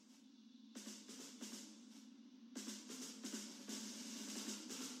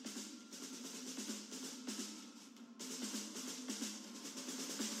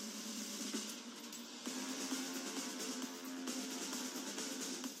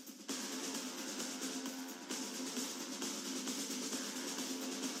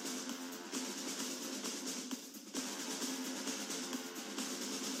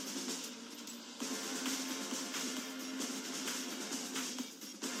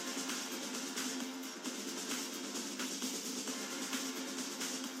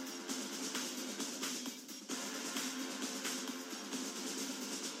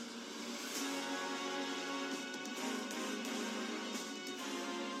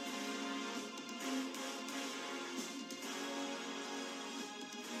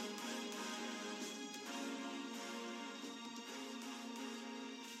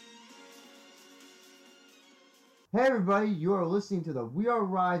Hey everybody, you are listening to the We Are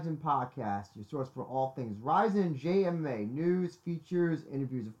Rising podcast, your source for all things Rising JMA, news, features,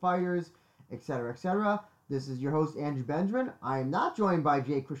 interviews of fighters, etc., etc. This is your host, Andrew Benjamin. I am not joined by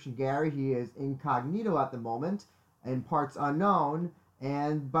Jay Christian Gary. He is incognito at the moment, in parts unknown,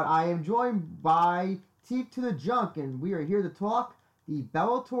 but I am joined by Teep to the Junk, and we are here to talk the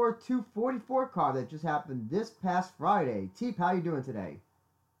Bellator 244 card that just happened this past Friday. Teep, how you doing today?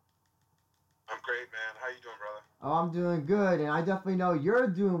 I'm great, man. How you doing, brother? Oh, I'm doing good, and I definitely know you're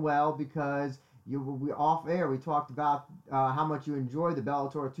doing well because we off air we talked about how much you enjoyed the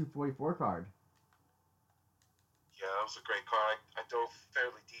Bellator 244 card. Yeah, that was a great card. I dove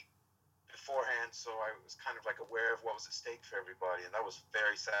fairly deep beforehand, so I was kind of like aware of what was at stake for everybody, and that was a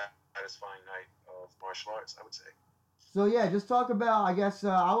very satisfying night of martial arts, I would say. So yeah, just talk about. I guess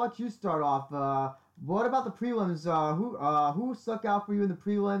I'll let you start off. What about the prelims? Who stuck out for you in the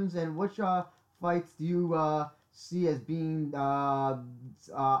prelims, and which fights do you see as being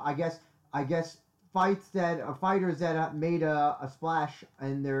I guess fights that fighters that made a splash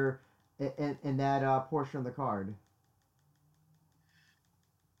in their in that portion of the card?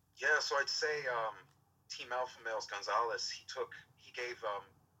 Yeah, so I'd say Team Alpha Males Gonzalez. He gave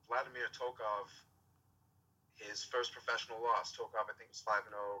Vladimir Tokov his first professional loss. Tokov, I think, was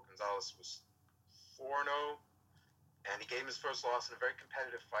 5-0. Gonzalez was 4-0, and he gave him his first loss in a very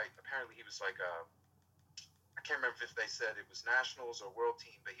competitive fight. Apparently, he was like I can't remember if they said it was nationals or world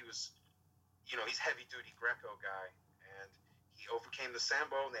team, but he was, he's heavy duty Greco guy, and he overcame the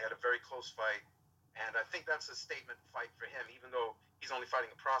Sambo, and they had a very close fight. And I think that's a statement fight for him, even though he's only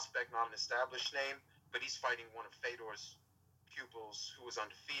fighting a prospect, not an established name, but he's fighting one of Fedor's pupils who was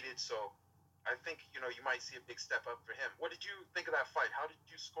undefeated. So I think, you might see a big step up for him. What did you think of that fight? How did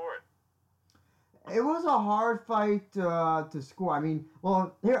you score it? It was a hard fight to score. I mean,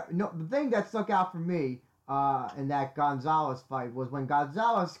 well, here, no, the thing that stuck out for me in that Gonzalez fight was when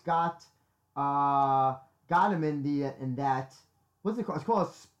Gonzalez got him in that, what's it called? It's called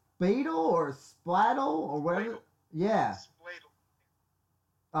a spadle or a splattle or whatever. Spladle. Yeah.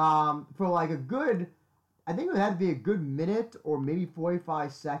 Spladle. For like a good, I think it had to be a good minute or maybe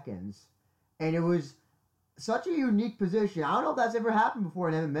 45 seconds, and it was such a unique position. I don't know if that's ever happened before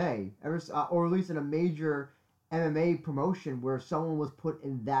in MMA, or at least in a major MMA promotion where someone was put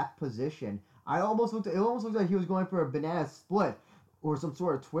in that position. It almost looked like he was going for a banana split or some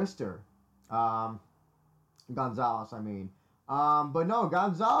sort of twister. Um, Gonzalez, I mean. But no,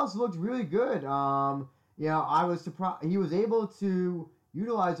 Gonzalez looked really good. I was surprised he was able to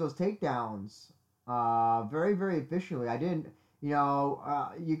utilize those takedowns very, very efficiently. I didn't, you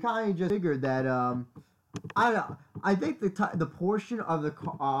kind of just figured that. I don't know. I think the portion of the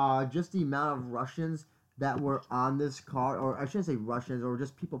just the amount of Russians that were on this card, or I shouldn't say Russians, or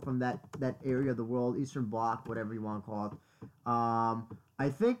just people from that area of the world, Eastern Bloc, whatever you want to call it. I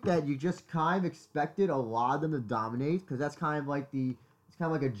think that you just kind of expected a lot of them to dominate because that's kind of like it's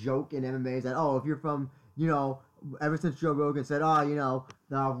kind of like a joke in MMA is that if you're from ever since Joe Rogan said the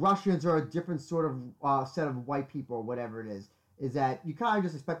Russians are a different sort of set of white people or whatever it is that you kind of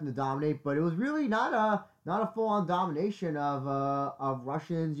just expect them to dominate, but it was really not a full on domination of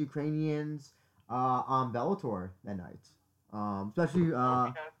Russians, Ukrainians on Bellator that night. Especially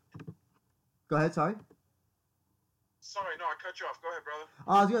go ahead, sorry. Sorry, no, I cut you off. Go ahead,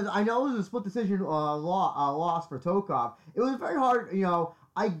 brother. I know it was a split decision loss for Tokov. It was very hard,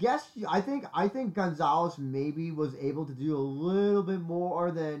 I think Gonzalez maybe was able to do a little bit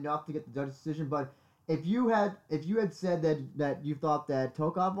more than enough to get the judge's decision, but if you had said that you thought that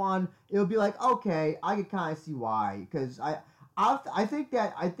Tokov won, it would be like, okay, I could kind of see why, because I think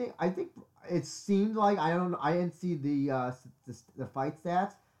it seemed like I didn't see the fight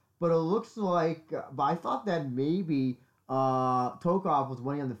stats, but it looks like but I thought that maybe Tokov was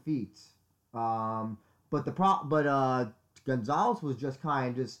winning on the feet, but Gonzalez was just kind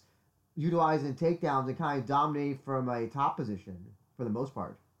of just utilizing takedowns and kind of dominating from a top position for the most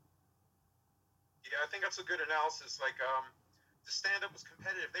part. Yeah, I think that's a good analysis. Like, the stand-up was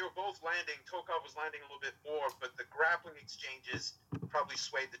competitive. They were both landing. Tokov was landing a little bit more, but the grappling exchanges probably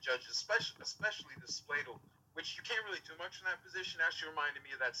swayed the judges, especially the spladle, which you can't really do much in that position. Actually reminded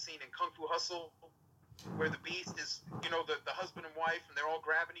me of that scene in Kung Fu Hustle where the beast is, the husband and wife, and they're all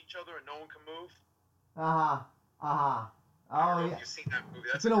grabbing each other and no one can move. Uh huh. Uh huh. I don't Oh know if yeah. you've seen that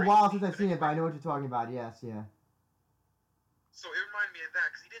movie. It's That's been a a great while scene. since I've seen it, but I know what you're talking about. Yes, yeah. So it reminded me of that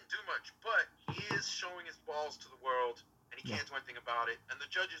because he didn't do much, but he is showing his balls to the world, and he Yeah. can't do anything about it. And the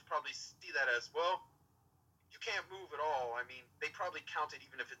judges probably see that as, well, you can't move at all. I mean, they probably count it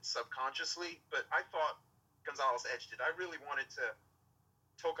even if it's subconsciously, but I thought Gonzalez edged it. I really wanted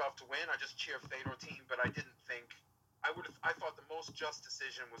Tokov to win. I just cheer Fedor team, but I didn't think I thought the most just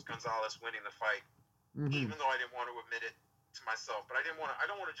decision was Gonzalez winning the fight, Mm-hmm. even though I didn't want to admit it to myself. But I don't want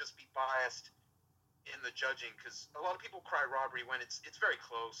to just be biased in the judging, because a lot of people cry robbery when it's very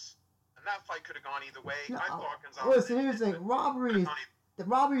close, and that fight could have gone either way. No, I thought Gonzalez. listen, here's the thing. Robbery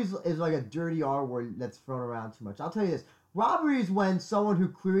is like a dirty R word that's thrown around too much. I'll tell you this. Robbery is when someone who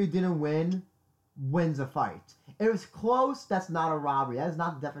clearly didn't win wins a fight. If it's close, that's not a robbery. That is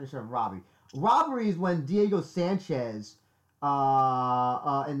not the definition of robbery. Robbery is when Diego Sanchez,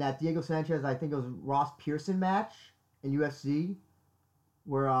 in that Diego Sanchez, I think it was Ross Pearson match in UFC,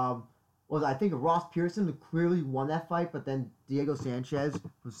 where I think Ross Pearson clearly won that fight, but then Diego Sanchez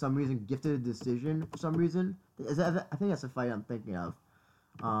for some reason gifted a decision for some reason. I think that's the fight I'm thinking of.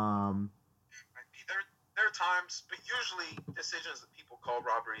 There are times, but usually decisions that people call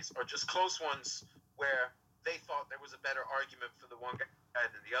robberies are just close ones where they thought there was a better argument for the one guy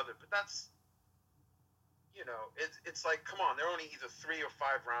than the other. But that's, it's like, come on, they're only either 3 or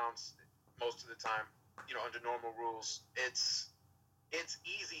 5 rounds most of the time, under normal rules. It's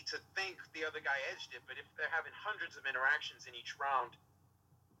easy to think the other guy edged it, but if they're having hundreds of interactions in each round,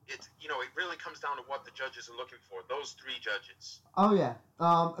 it really comes down to what the judges are looking for. Those 3 judges. Oh yeah,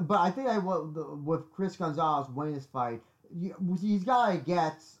 but I think with Chris Gonzalez winning this fight, he's got to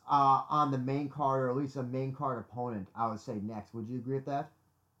get on the main card, or at least a main card opponent. I would say next. Would you agree with that?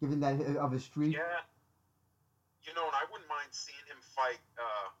 Given that of his streak. Yeah. And I wouldn't mind seeing him fight.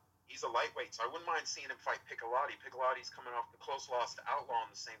 He's a lightweight, so I wouldn't mind seeing him fight Piccolotti. Piccoloti's coming off the close loss to Outlaw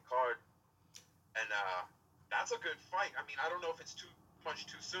on the same card, and that's a good fight. I mean, I don't know if it's too much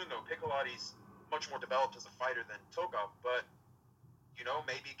too soon though. Piccolotti's much more developed as a fighter than Tokov, but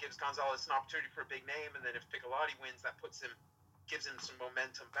maybe it gives Gonzalez an opportunity for a big name, and then if Piccolotti wins, that gives him some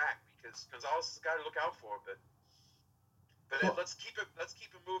momentum back, because Gonzalez is a guy to look out for. But let's keep it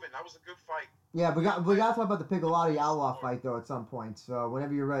moving. That was a good fight. Yeah, we got to talk about the Piccolotti Outlaw fight though at some point. So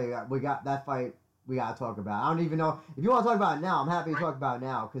whenever you're ready, we got that fight. We got to talk about. I don't even know if you want to talk about it now. I'm happy to talk about it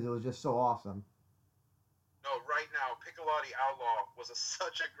now because it was just so awesome. No, right now, Piccolotti Outlaw was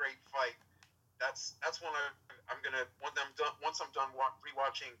such a great fight. That's one I'm gonna once I'm done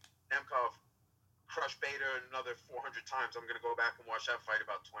rewatching Nemkov crush Bader another 400 times. I'm gonna go back and watch that fight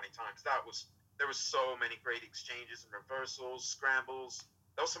about 20 times. There was so many great exchanges and reversals, scrambles.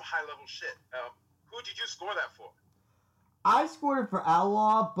 That was some high level shit. Who did you score that for? I scored it for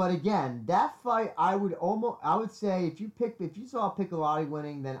Outlaw, but again, that fight I would say if you saw Piccolotti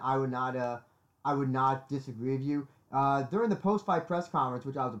winning, then I would not disagree with you. During the post-fight press conference,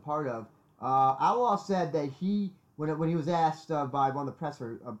 which I was a part of, Outlaw said that when he was asked by one of the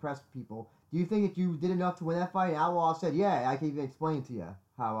press people, do you think that you did enough to win that fight? And Outlaw said, yeah, I can even explain to you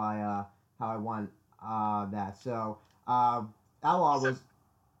how I won that. So Outlaw was.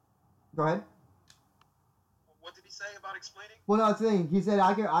 Go ahead. What did he say about explaining? Well, no, it's the thing. He said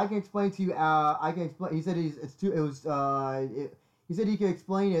I can explain to you. I can explain. He said he said he could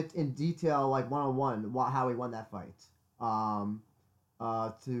explain it in detail, like one-on-one, how he won that fight.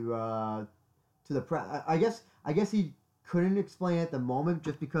 To the press. I guess he couldn't explain it at the moment,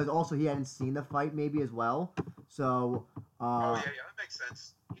 just because also he hadn't seen the fight maybe as well. So. Yeah, that makes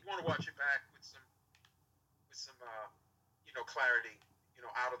sense. You'd want to watch it back with some clarity,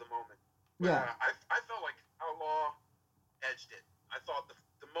 out of the moment. But, yeah. I felt like Outlaw edged it. I thought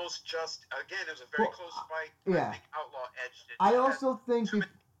the most just, again, it was a very close fight. Yeah. I think Outlaw edged it. I also think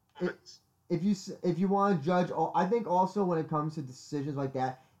if you want to judge, I think also when it comes to decisions like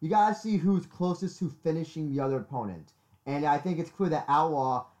that, you gotta see who's closest to finishing the other opponent. And I think it's clear that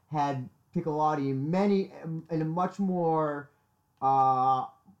Outlaw had Piccolotti in a much more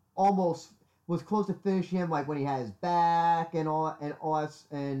almost was close to finishing him, like when he had his back and all that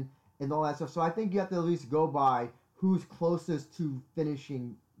stuff. So I think you have to at least go by who's closest to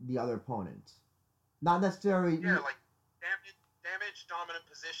finishing the other opponent. Not necessarily. Yeah, like damage, dominant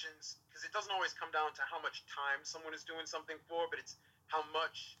positions, because it doesn't always come down to how much time someone is doing something for, but it's how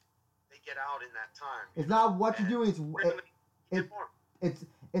much they get out in that time. It's not what you're doing.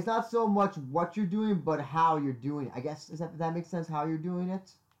 It's not so much what you're doing, but how you're doing it. I guess that makes sense. How you're doing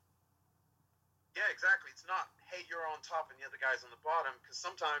it. Yeah, exactly. It's not, hey, you're on top and the other guy's on the bottom, because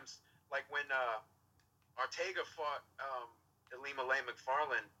sometimes, like when Ortega fought Ilima Lay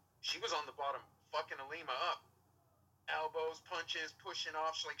McFarland, she was on the bottom, fucking Ilima up, elbows, punches, pushing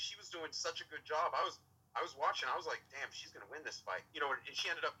off. She was doing such a good job. I was watching. I was like, damn, she's gonna win this fight. And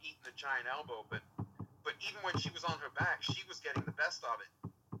she ended up eating the giant elbow, but even when she was on her back, she was getting the best of it.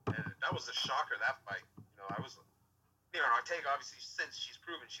 And that was a shocker, that fight. Ortega, obviously, since she's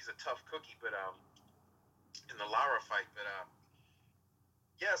proven she's a tough cookie, but in the Lara fight, but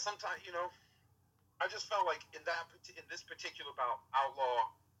yeah, sometimes, I just felt like in this particular bout,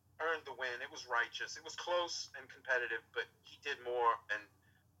 Outlaw earned the win. It was righteous. It was close and competitive, but he did more, and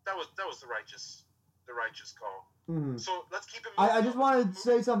that was the righteous call. Mm-hmm. So let's keep it. I just wanted to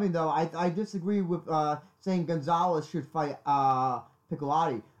say something though. I disagree with saying Gonzalez should fight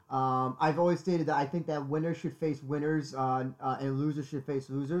Piccolotti. I've always stated that I think that winners should face winners and losers should face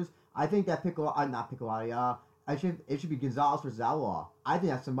losers. I think that not Piccolotti. It should be Gonzalez versus Outlaw. I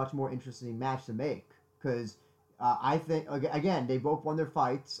think that's a much more interesting match to make because I think again they both won their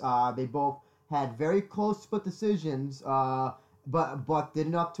fights. They both had very close split decisions, but did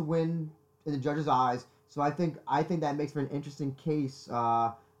enough to win in the judges' eyes. So I think that makes for an interesting case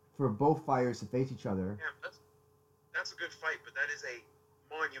for both fighters to face each other. Yeah, that's a good fight, but that is a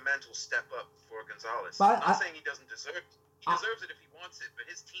monumental step up for Gonzalez. But I'm not saying he doesn't deserve it. He deserves it if he wants it, but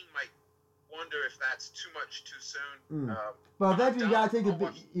his team might wonder if that's too much too soon. But eventually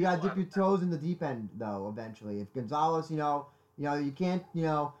you gotta dip your toes in the deep end though. Eventually, if Gonzalez, you can't,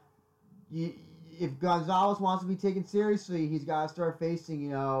 if Gonzalez wants to be taken seriously, he's got to start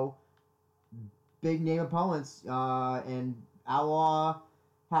facing, big name opponents, and Outlaw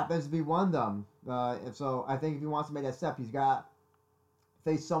happens to be one of them. So I think if he wants to make that step, he's got to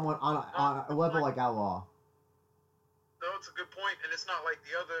face someone on a level like Outlaw. No, it's a good point, and it's not like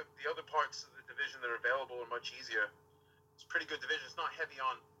the other parts of the division that are available are much easier. It's a pretty good division. It's not heavy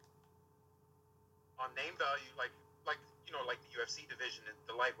on name value like the UFC division.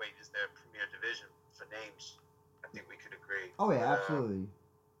 The lightweight is their premier division for names. I think we could agree. Oh yeah, absolutely.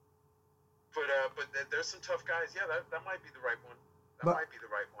 But there's some tough guys. Yeah, that might be the right one. Might be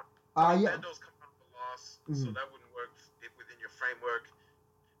the right one. Yeah. Bendo's coming off a loss, so that wouldn't work within your framework.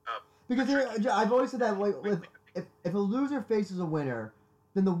 Because I've always said that if a loser faces a winner,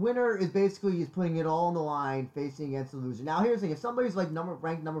 then the winner is basically putting it all on the line facing against the loser. Now here's the thing: if somebody's like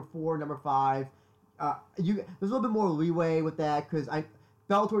ranked number 4, number 5, there's a little bit more leeway with that because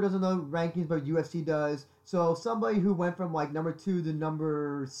Bellator doesn't know rankings, but UFC does. So somebody who went from like number 2 to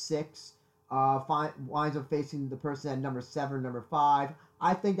number 6 winds up facing the person at number 7, number 5.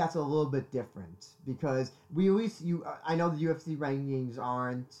 I think that's a little bit different because I know the UFC rankings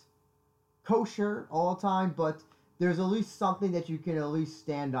aren't kosher all the time, but there's at least something that you can at least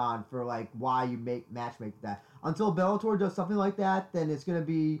stand on for like why you matchmake that. Until Bellator does something like that, then it's gonna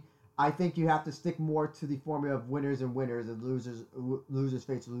be. I think you have to stick more to the formula of winners and losers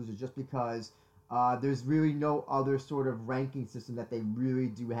face losers, just because there's really no other sort of ranking system that they really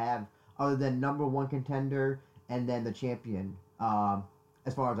do have other than number 1 contender and then the champion,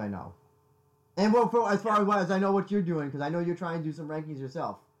 as far as I know. And as far as I know what you're doing, because I know you're trying to do some rankings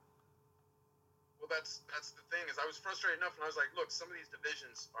yourself. Well, that's the thing is I was frustrated enough, and I was like, look, some of these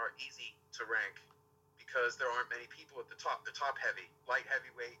divisions are easy to rank because there aren't many people at the top. The top heavy, light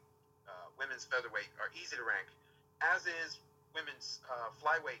heavyweight, women's featherweight are easy to rank, as is women's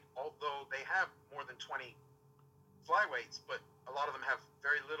flyweight, although they have more than 20 flyweights, but a lot of them have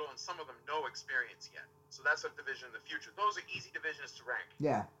very little and some of them no experience yet. So that's a division in the future. Those are easy divisions to rank.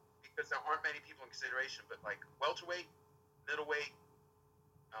 Yeah. Because there aren't many people in consideration, but like welterweight, middleweight,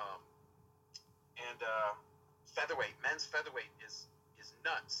 and featherweight, men's featherweight is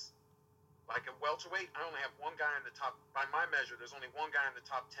nuts. Like a welterweight, I only have one guy in the top. By my measure, there's only one guy in the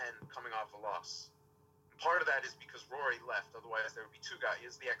top 10 coming off a loss. And part of that is because Rory left. Otherwise, there would be 2 guys.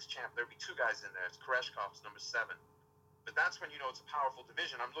 He's the ex-champ. There would be 2 guys in there. It's Koreshkov's number 7. But that's when you know it's a powerful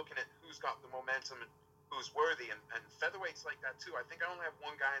division. I'm looking at who's got the momentum and who's worthy. And featherweight's like that too. I think I only have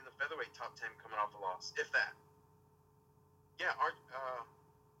one guy in the featherweight top 10 coming off a loss, if that. Yeah,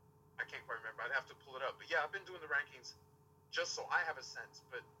 I can't quite remember. I'd have to pull it up. But yeah, I've been doing the rankings just so I have a sense.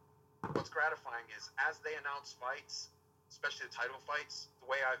 But what's gratifying is as they announce fights, especially the title fights, the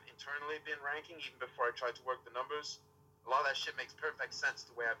way I've internally been ranking, even before I tried to work the numbers, a lot of that shit makes perfect sense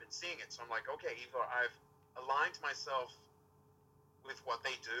the way I've been seeing it. So I'm like, okay, either I've aligned myself with what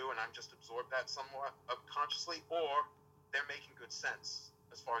they do and I'm just absorbed that somewhat unconsciously, or they're making good sense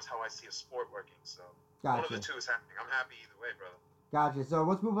as far as how I see a sport working. So One of the two is happening. I'm happy either way, brother. Gotcha. So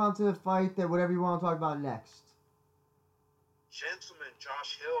let's move on to the fight that whatever you want to talk about next. Gentlemen,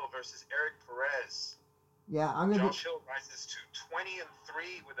 Josh Hill versus Eric Perez. Yeah, Josh Hill rises to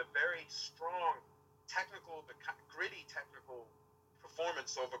 20-3 with a very strong gritty technical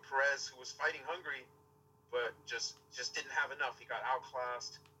performance over Perez, who was fighting hungry, but just didn't have enough. He got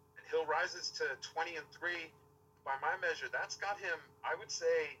outclassed, and Hill rises to 20-3. By my measure, that's got him. I would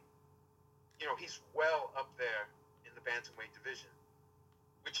say, he's well up there in the bantamweight division,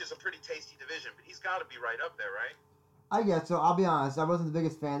 which is a pretty tasty division. But he's got to be right up there, right? I guess so. I'll be honest. I wasn't the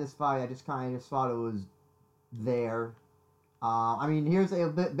biggest fan of this fight. I just kind of thought it was there. I mean,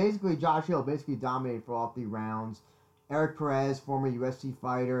 basically Josh Hill basically dominated for all 3 rounds. Eric Perez, former UFC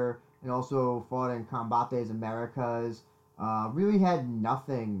fighter, and also fought in Combates Americas, really had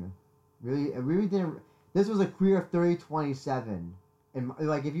nothing. Really didn't. This was a career 30-27, and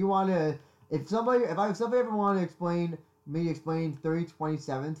like if somebody ever wanted to explain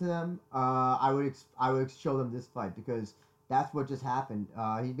 30-27 to them, I would show them this fight because that's what just happened.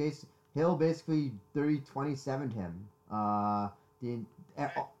 Hill basically 30-27'd him. He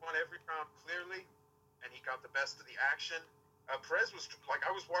won every round clearly, and he got the best of the action. Perez was like,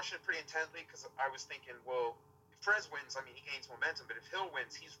 I was watching it pretty intently because I was thinking, well, if Perez wins, I mean, he gains momentum, but if Hill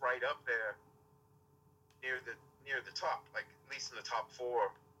wins, he's right up there near the top, like at least in the top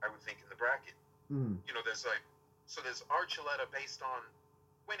 4, I would think, in the bracket. You know, there's Archuleta based on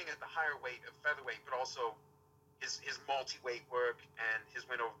winning at the higher weight of featherweight, but also his multi-weight work and his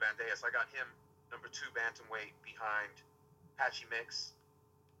win over Bandejas. I got him number 2 bantamweight behind Patchy Mix.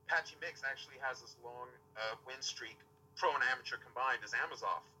 Patchy Mix actually has this long win streak, pro and amateur combined, as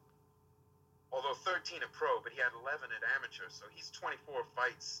Amazov. Although 13 at pro, but he had 11 at amateur, so he's 24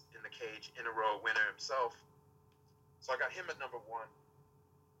 fights in the cage in a row winner himself. So I got him at number 1,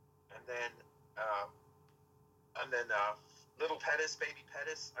 and then Little Pettis, Baby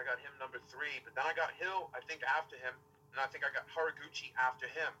Pettis, I got him number 3. But then I got Hill, I think, after him, and I think I got Horiguchi after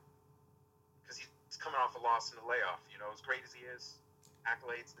him because he's coming off a loss in the layoff. You know, as great as he is,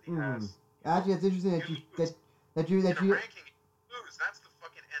 accolades that he has. Actually, it's interesting that you ranking, you lose. That's the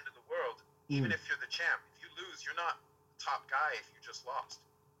fucking end of the world. Even if you're the champ, if you lose, you're not the top guy. If you just lost,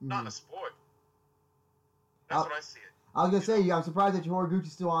 not in a sport. That's what I see it. I was gonna say, I'm surprised that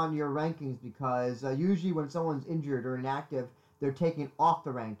Horiguchi's still on your rankings because usually when someone's injured or inactive, they're taken off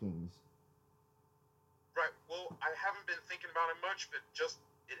the rankings. Right. Well, I haven't been thinking about it much, but just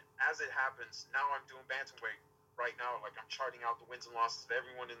as it happens, now I'm doing bantamweight right now. Like I'm charting out the wins and losses of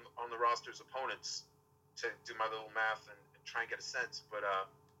everyone on the roster's opponents to do my little math and try and get a sense. But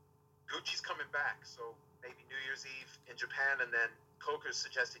Gucci's coming back, so maybe New Year's Eve in Japan, and then Coker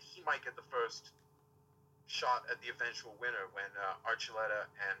suggested he might get the first shot at the eventual winner when Archuleta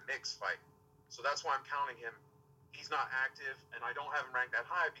and Mix fight. So that's why I'm counting him. He's not active, and I don't have him ranked that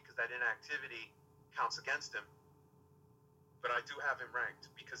high because that inactivity counts against him. But I do have him ranked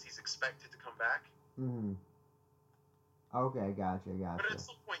because he's expected to come back. Okay, gotcha. But at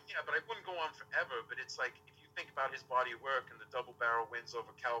some point, yeah, but I wouldn't go on forever. But it's like, if you think about his body of work and the double barrel wins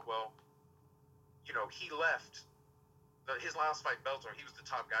over Caldwell, you know, he left his last fight, Bellator, he was the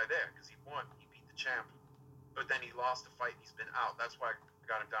top guy there because he won. He beat the champ. But then he lost the fight. He's been out. That's why I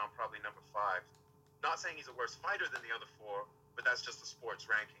got him down probably number 5. Not saying he's a worse fighter than the other 4, but that's just the sports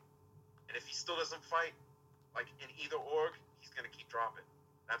ranking. And if he still doesn't fight, like in either org, he's going to keep dropping.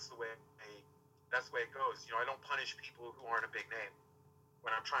 That's the way it goes. You know, I don't punish people who aren't a big name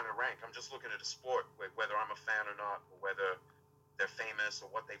when I'm trying to rank. I'm just looking at a sport, whether I'm a fan or not, or whether they're famous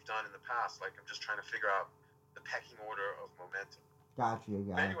or what they've done in the past. Like I'm just trying to figure out the pecking order of momentum. Gotcha.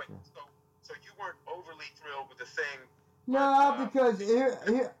 But anyway, so you weren't overly thrilled with the thing. No, because here it's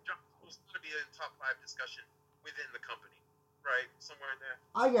going to be a top 5 discussion within the company, right? Somewhere in there.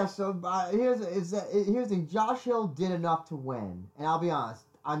 I guess so. But here's the thing. Josh Hill did enough to win, and I'll be honest.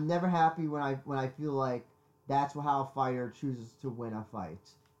 I'm never happy when I feel like that's how a fighter chooses to win a fight.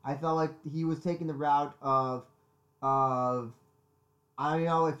 I felt like he was taking the route of I don't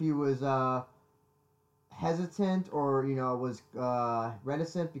know if he was hesitant or was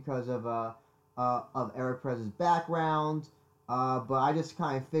reticent because of Eric Perez's background, but I just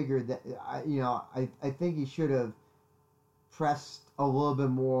kind of figured that I think he should have pressed a little bit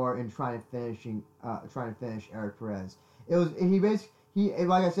more in trying to finish Eric Perez.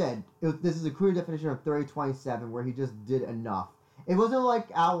 Like I said, this is a clear definition of 30-27 where he just did enough. It wasn't like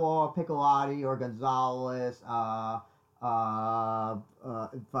Outlaw, Piccolotti, or Gonzalez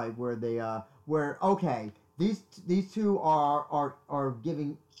fight where okay, these two are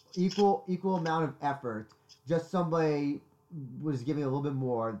giving equal amount of effort. Just somebody was giving a little bit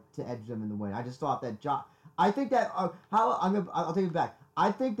more to edge them in the win. I just thought that I think that I'll take it back. I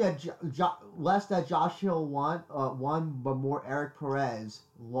think that less that Josh Hill won, but more Eric Perez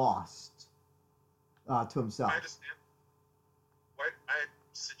lost to himself. I understand. What I had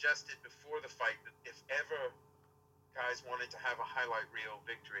suggested before the fight that if ever guys wanted to have a highlight reel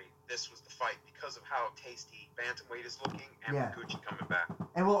victory, this was the fight because of how tasty bantamweight is looking and Gucci coming back.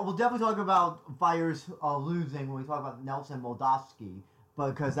 And we'll definitely talk about fighters losing when we talk about Nelson Moldavsky,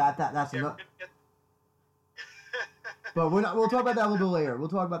 because that's enough. But we'll talk about that a little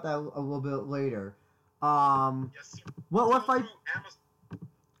bit later. Yes, sir. What fight?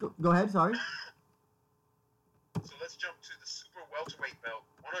 Go ahead. Sorry. So let's jump to the welterweight belt,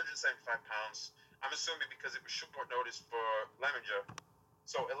 175 pounds. I'm assuming because it was short notice for Lemminger.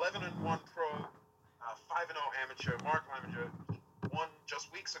 So 11-1 pro, 5-0 amateur. Mark Lemminger won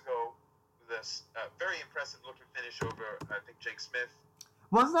just weeks ago with this very impressive looking finish over, I think, Jake Smith.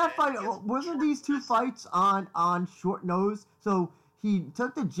 Wasn't that fight? Wasn't these two fights on short nose? So he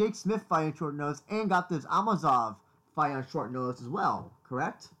took the Jake Smith fight on short nose and got this Amazov fight on short nose as well.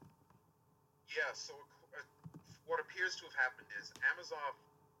 Correct? Yeah. So what appears to have happened is Amazov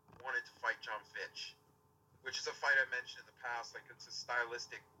wanted to fight John Fitch, which is a fight I mentioned in the past. Like, it's a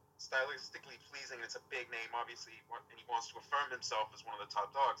stylistically pleasing. It's a big name, obviously, and he wants to affirm himself as one of the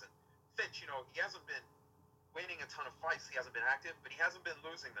top dogs. And Fitch, he hasn't been winning a ton of fights. He hasn't been active, but he hasn't been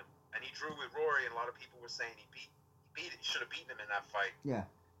losing them. And he drew with Rory, and a lot of people were saying he should have beaten him in that fight. Yeah.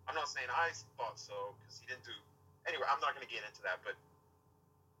 I'm not saying I thought so, because he didn't do. Anyway, I'm not going to get into that, but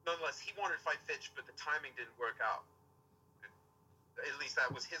nonetheless, he wanted to fight Fitch, but the timing didn't work out. At least that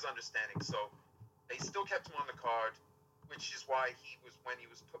was his understanding. So they still kept him on the card, which is why when he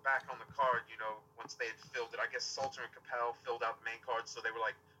was put back on the card, once they had filled it, I guess Salter and Capel filled out the main card, so they were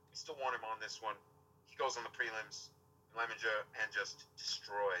like, we still want him on this one. He goes on the prelims, Lemminger, and just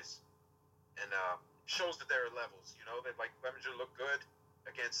destroys. And shows that there are levels, that like Lemminger looked good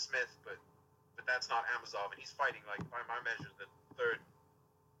against Smith, but that's not Amazov, and he's fighting, like, by my measure, the third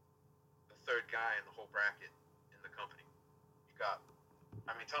guy in the whole bracket in the company. You got,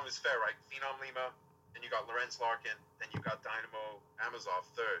 tell me it's fair, right? Phenom Lima, then you got Lorenz Larkin, then you got Dynamo Amazov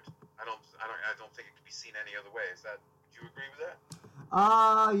third. I don't think it could be seen any other way. Would you agree with that?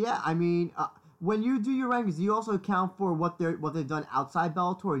 Yeah. When you do your rankings, do you also account for what they've done outside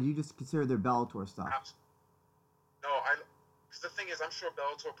Bellator, or do you just consider their Bellator stuff? No, because the thing is, I'm sure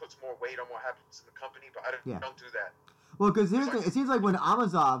Bellator puts more weight on what happens in the company, but I don't do that. Well, because here's the thing. It seems like when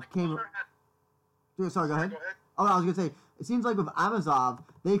Amazov came. Sorry, go ahead. Oh, I was gonna say. It seems like with Amazov,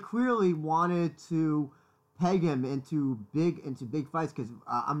 they clearly wanted to peg him into big fights, because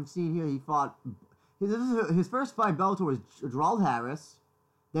I'm seeing here he fought. His first fight in Bellator was Gerald Harris,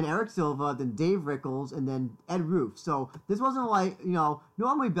 then Eric Silva, then Dave Rickles, and then Ed Roof. So this wasn't like,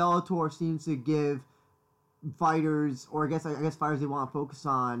 normally Bellator seems to give fighters, or I guess fighters they want to focus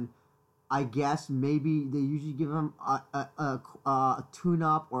on, I guess maybe they usually give them a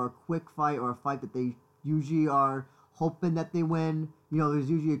tune-up or a quick fight, or a fight that they usually are hoping that they win. There's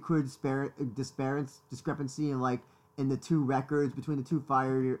usually a clear discrepancy in the two records between the two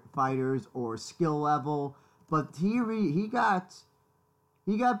fighters or skill level. But he got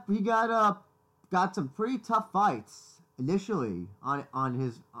some pretty tough fights initially on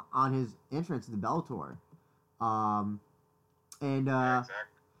his entrance to the Bellator. Exactly.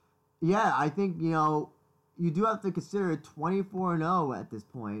 Yeah, I think you do have to consider 24-0 at this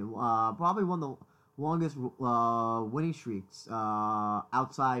point. Probably one of the longest winning streaks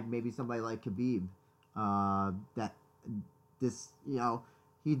outside maybe somebody like Khabib.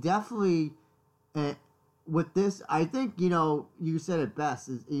 He definitely. With this, I think, you said it best,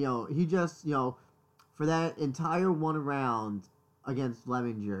 is, he just, for that entire one round against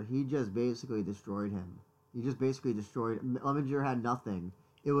Lemminger, he just basically destroyed him. Lemminger had nothing.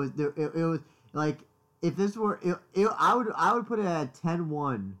 It was like, if this were, I would put it at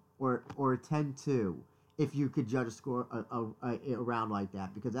 10-1 or 10-2 if you could judge a score a round like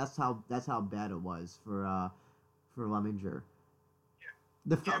that, because that's how bad it was for Lemminger.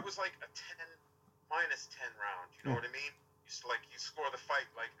 Yeah. It was like a -10 round, you know what I mean? You score the fight,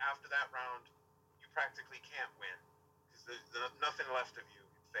 like, after that round, you practically can't win, because there's nothing left of you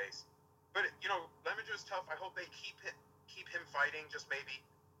in face. But, Lemminger's tough. I hope they keep him fighting, just maybe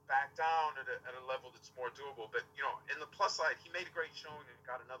back down at a level that's more doable. But, in the plus side, he made a great showing and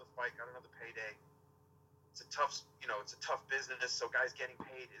got another fight, got another payday. It's a tough business, so guys getting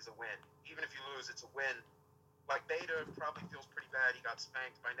paid is a win. Even if you lose, it's a win. Like, Bader probably feels pretty bad. He got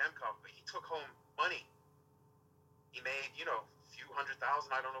spanked by Nemkov, but he took home money. He made, a few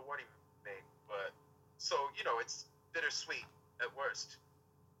 $100,000. I don't know what he made, but so, it's bittersweet at worst.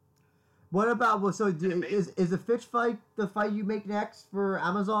 What about is the Fitch fight the fight you make next for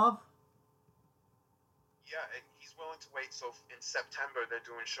Amazov? Yeah, he's willing to wait. So in September they're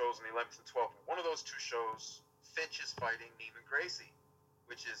doing shows on the 11th and 12th. One of those two shows, Fitch is fighting Neiman Gracie,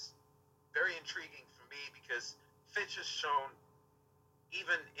 which is very intriguing for me, because Fitch has shown,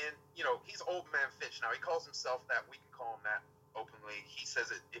 even in, he's old man Fitch now. He calls himself that. We can call him that openly. He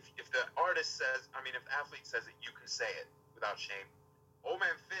says it. If the artist says, if the athlete says it, you can say it without shame. Old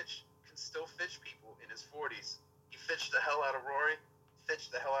man Fitch can still Fitch people in his 40s. He Fitched the hell out of Rory,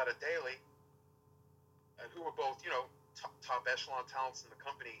 Fitched the hell out of Daly, who were both, top echelon talents in the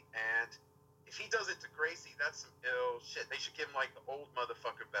company. And if he does it to Gracie, that's some ill shit. They should give him like the old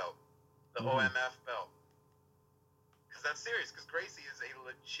motherfucker belt, the Mhm. OMF belt, because that's serious. Because Gracie is a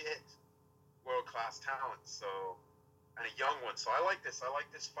legit world class talent, so and a young one. So I like this. I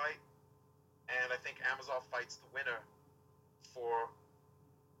like this fight, and I think Amazov fights the winner for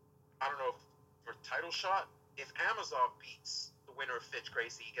I don't know if for title shot. If Amazov beats the winner of Fitch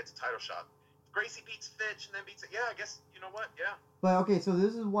Gracie, he gets a title shot. If Gracie beats Fitch and then beats it, yeah, I guess you know what, yeah. But okay, so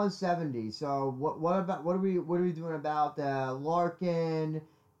this is 170. So what are we doing about Larkin,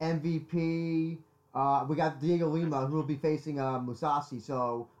 MVP? We got Diego Lima who will be facing Musashi.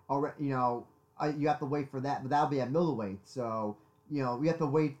 So already, you have to wait for that, but that'll be at middleweight. So we have to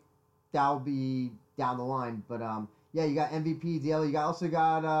wait. That'll be down the line. But yeah, you got MVP, Diego. You also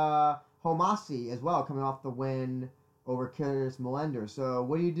got Homasi as well coming off the win over Curtis Melender. So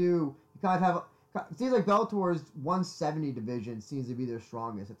what do? You kind of have. It seems like Bellator's 170 division seems to be their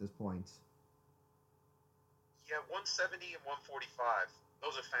strongest at this point. Yeah, 170 and 145.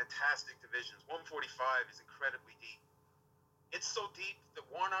 Those are fantastic divisions. 145 is incredibly deep. It's so deep that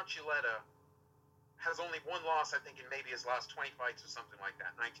Warren Archuleta has only one loss, I think, in maybe his last 20 fights or something like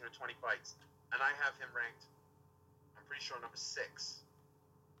that, 19 or 20 fights. And I have him ranked, I'm pretty sure, number 6.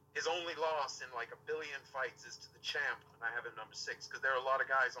 His only loss in like a billion fights is to the champ, and I have him number 6 because there are a lot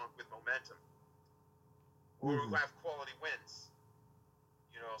of guys on with momentum. Or who have quality wins.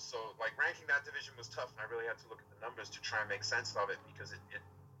 So like ranking that division was tough, and I really had to look at the numbers to try and make sense of it because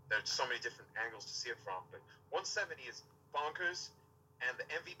there's so many different angles to see it from. But 170 is bonkers, and the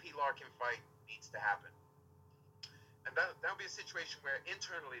MVP Larkin fight needs to happen. And that would be a situation where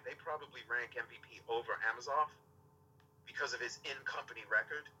internally they probably rank MVP over Amazov because of his in-company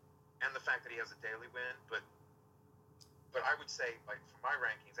record and the fact that he has a daily win. But I would say, like, for my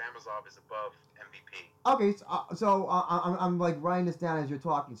rankings, Amazov is above MVP. Okay, so I'm like writing this down as you're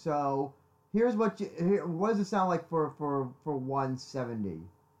talking. So here's what does it sound like for 170?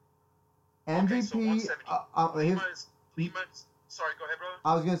 MVP. Okay, so 170. Lima's. Sorry, go ahead, brother.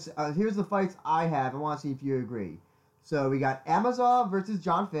 I was gonna say, here's the fights I have. I want to see if you agree. So we got Amazov versus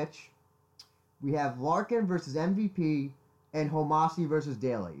John Fitch. We have Larkin versus MVP, and Homasi versus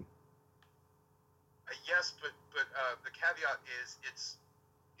Daly. Yes, but the caveat is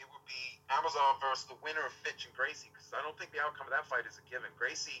it would be Amazon versus the winner of Fitch and Gracie, because I don't think the outcome of that fight is a given.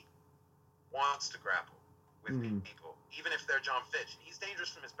 Gracie wants to grapple with people, even if they're John Fitch. He's dangerous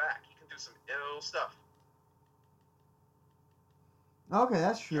from his back. He can do some ill stuff. Okay,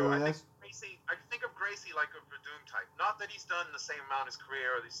 that's true. I think of Gracie like a Verdun type. Not that he's done the same amount his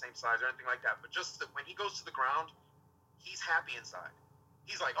career or the same size or anything like that, but just that when he goes to the ground, he's happy inside.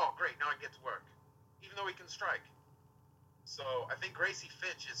 He's like, oh, great, now I get to work. Even though he can strike. So I think Gracie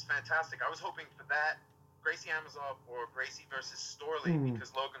Fitch is fantastic. I was hoping for that, Gracie Amazov or Gracie versus Storley, because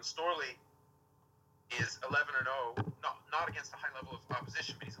Logan Storley is 11-0, not against a high level of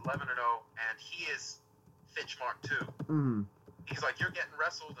opposition, but he's 11-0, and he is Fitch Mark II. He's like, you're getting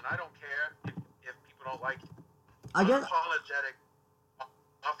wrestled, and I don't care if people don't like it. Unapologetic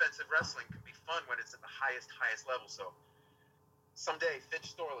offensive wrestling can be fun when it's at the highest level. So someday,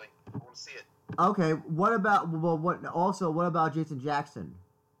 Fitch Storley, I want to see it. Okay, what about Jason Jackson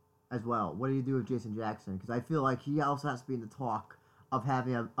as well? What do you do with Jason Jackson? Because I feel like he also has to be in the talk of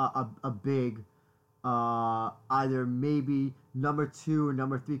having a big, either maybe number 2 or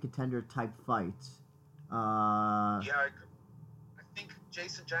number 3 contender type fight. I think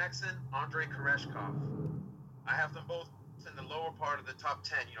Jason Jackson, Andrei Koreshkov. I have them both in the lower part of the top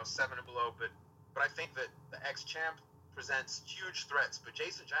 10, 7 and below. But I think that the ex-champ presents huge threats. But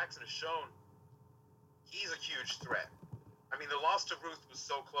Jason Jackson has shown he's a huge threat. I mean, the loss to Ruth was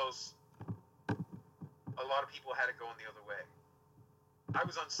so close. A lot of people had it going the other way. I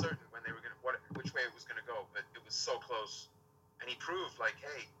was uncertain when they were which way it was gonna go, but it was so close, and he proved like,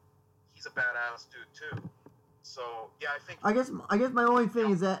 hey, he's a badass dude too. So yeah, I think. I guess my only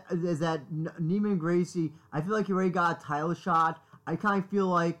thing is that Neiman Gracie, I feel like he already got a title shot. I kind of feel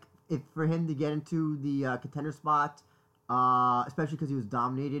like if for him to get into the contender spot. Especially because he was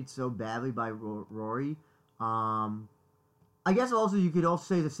dominated so badly by Rory. I guess also you could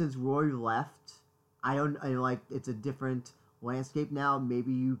also say that since Rory left, it's a different landscape now.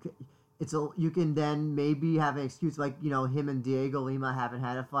 Maybe you can then maybe have an excuse like him and Diego Lima haven't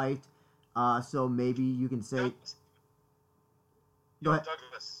had a fight, so maybe you can say. Go ahead.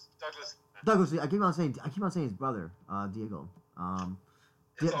 Douglas. I keep on saying his brother, Diego.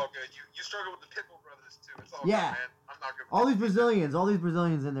 It's all good. You struggle with the Pitbull brothers too. It's all good, man. I'm not good. All these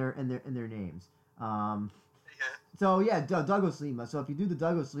Brazilians in their names. So yeah, Douglas Lima. So if you do the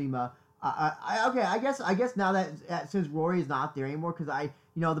Douglas Lima, Okay. I guess now that since Rory is not there anymore, because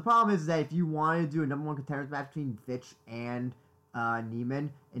the problem is that if you wanted to do a number one contenders match between Fitch and Neiman,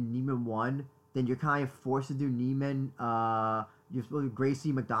 and Neiman won, then you're kind of forced to do Neiman. You're supposed to do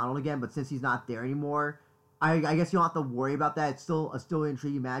Gracie McDonald again, but since he's not there anymore, I guess you don't have to worry about that. It's still an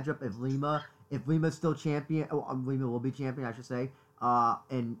intriguing matchup. If Lima's still champion, Lima will be champion, I should say.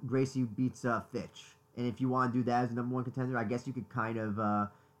 And Gracie beats Fitch. And if you want to do that as a number one contender, I guess you could kind of.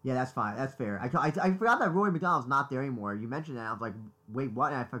 Yeah, that's fine. That's fair. I forgot that Rory McDonald's not there anymore. You mentioned that. I was like, wait,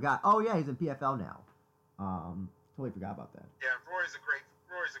 what? And I forgot. Oh, yeah, he's in PFL now. Totally forgot about that. Yeah, Rory's a great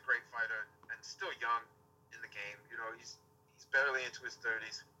fighter and still young in the game. You know, he's barely into his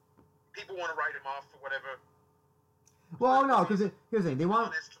 30s. People want to write him off for whatever. Well, no, because here's the thing. They want.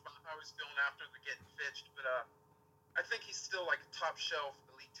 Honest about how he's feeling after getting pitched, but I think he's still like a top shelf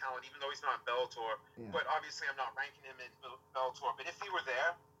elite talent, even though he's not in Bellator. Yeah. But obviously, I'm not ranking him in Bellator. But if he were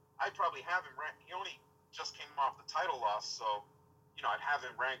there, I'd probably have him ranked. He only just came off the title loss, so I'd have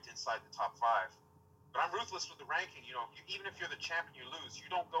him ranked inside the top 5. But I'm ruthless with the ranking. Even if you're the champion, you lose. You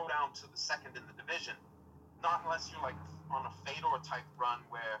don't go down to the second in the division, not unless you're like on a Fedor type run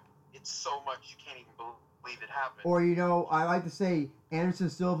where it's so much you can't even believe it happened. Or I like to say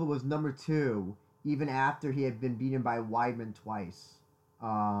Anderson Silva was number 2 even after he had been beaten by Weidman twice.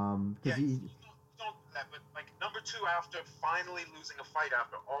 Yeah, you don't do that, but like number 2 after finally losing a fight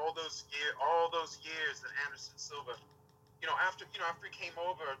after all those years that Anderson Silva, after he came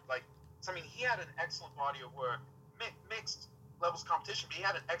over, he had an excellent body of work, mixed levels competition, but he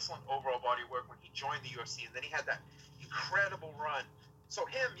had an excellent overall body of work when he joined the UFC, and then he had that incredible run. So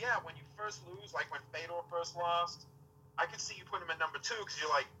him, when you first lose, like when Fedor first lost, I could see you put him at number 2 because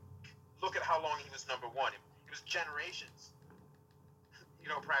you're like, look at how long he was number 1. It was generations,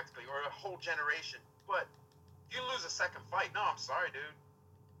 practically, or a whole generation. But you lose a second fight, no, I'm sorry, dude.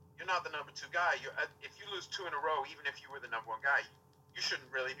 You're not the number 2 guy. If you lose 2 in a row, even if you were the number 1 guy, you shouldn't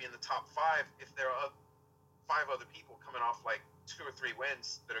really be in the top 5 if there are 5 other people coming off like 2 or 3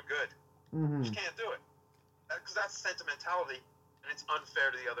 wins that are good. Mm-hmm. You can't do it. Because that's sentimentality, and it's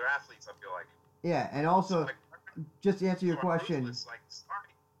unfair to the other athletes, I feel like. Yeah, and also, just to answer your question,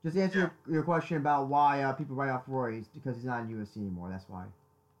 your question about why people write off Rory is because he's not in UFC anymore. That's why.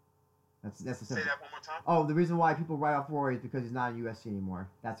 That's the simple. Say that one more time. Oh, the reason why people write off Rory is because he's not in UFC anymore.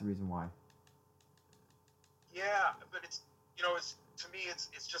 That's the reason why. Yeah, but it's to me it's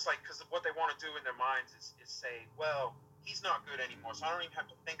just like because what they want to do in their minds is say, well, he's not good anymore, so I don't even have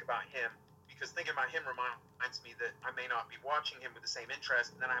to think about him because thinking about him reminds me that I may not be watching him with the same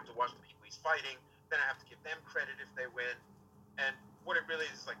interest, and then I have to watch the people he's fighting. Then I have to give them credit if they win, and what it really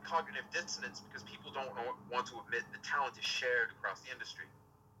is like cognitive dissonance because people don't want to admit the talent is shared across the industry.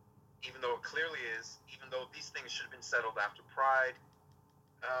 Even though it clearly is, even though these things should have been settled after Pride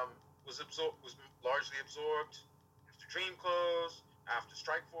was largely absorbed, after Dream closed, after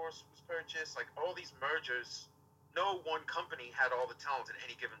Strikeforce was purchased, like all these mergers, no one company had all the talent at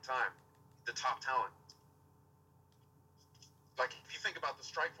any given time, the top talent. Like if you think about the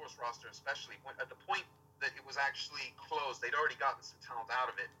Strikeforce roster especially, when, at the point that it was actually closed, they'd already gotten some talent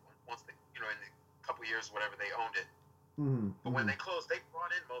out of it once they, in the couple years, whatever, they owned it. Mm-hmm. But when they closed, they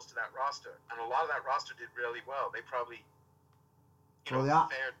brought in most of that roster, and a lot of that roster did really well. They probably,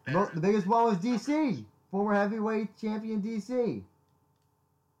 fared better. The biggest one was DC, former heavyweight champion DC.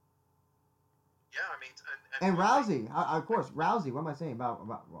 Yeah, I mean, and Rousey, of course, Rousey. What am I saying about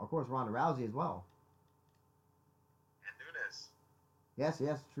of course, Ronda Rousey as well. And Nunes. Yes,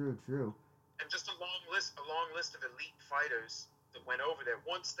 true. And just a long list of elite fighters that went over there.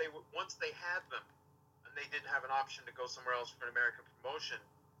 Once they had them, and they didn't have an option to go somewhere else for an American promotion,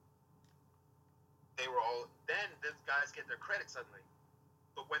 they were all. Then these guys get their credit suddenly.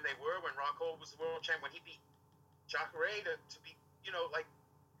 But when Rockhold was the world champion, when he beat Jacare to be,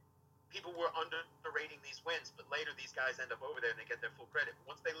 people were underrating these wins, but later these guys end up over there and they get their full credit.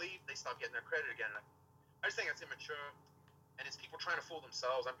 But once they leave, they stop getting their credit again. I just think that's immature, and it's people trying to fool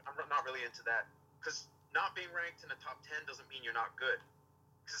themselves. I'm not really into that, because not being ranked in the top 10 doesn't mean you're not good.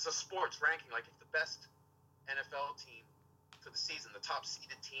 Because it's a sports ranking. Like if the best NFL team for the season, the top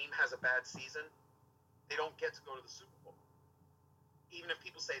seeded team, has a bad season, they don't get to go to the Super Bowl. Even if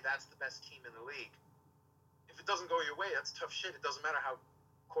people say that's the best team in the league, if it doesn't go your way, that's tough shit. It doesn't matter how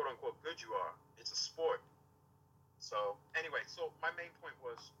quote-unquote good you are. It's a sport. So, anyway, my main point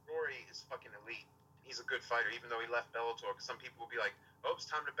was Rory is fucking elite. He's a good fighter, even though he left Bellator, because some people will be like, oh, it's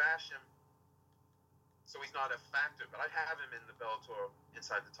time to bash him. So he's not a factor, but I'd have him in the Bellator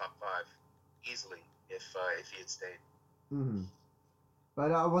inside the top 5 easily if he had stayed. Mm-hmm.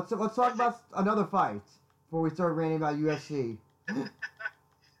 But let's talk about another fight before we start ranting about UFC.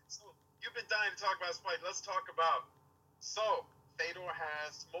 So to talk about his fight. Let's talk about. So, Fedor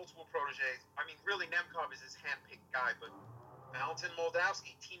has multiple proteges. I mean, really, Nemkov is his handpicked guy, but Valentin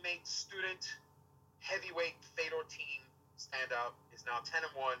Moldavsky, teammate, student, heavyweight Fedor team standout, is now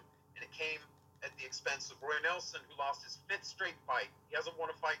 10-1, and it came at the expense of Roy Nelson, who lost his 5th straight fight. He hasn't won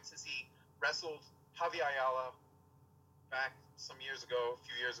a fight since he wrestled Javier Ayala back some years ago, a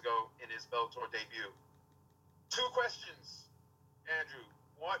few years ago, in his Bellator debut. 2 questions, Andrew.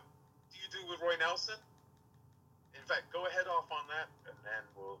 What do you do with Roy Nelson? In fact, go ahead off on that, and then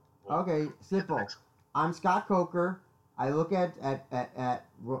we'll Okay, simple. I'm Scott Coker. I look at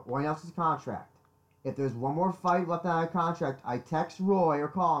Roy Nelson's contract. If there's one more fight left on that contract, I text Roy or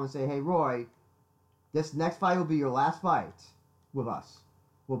call him and say, hey, Roy, this next fight will be your last fight with us.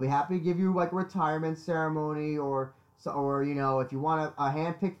 We'll be happy to give you like a retirement ceremony or you know, if you want a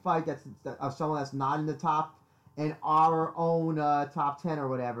hand-picked fight that's of someone that's not in the top in our own top 10 or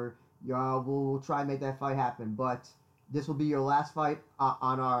whatever, we'll try and make that fight happen. But this will be your last fight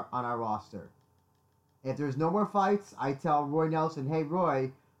on our roster. If there's no more fights, I tell Roy Nelson, hey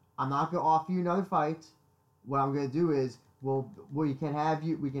Roy, I'm not gonna offer you another fight. What I'm gonna do is we can have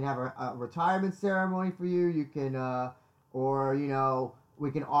a retirement ceremony for you. You can or you know,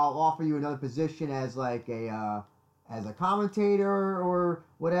 we can all offer you another position as like as a commentator or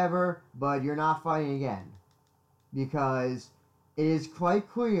whatever, but you're not fighting again. Because it is quite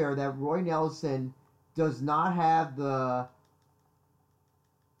clear that Roy Nelson does not have the,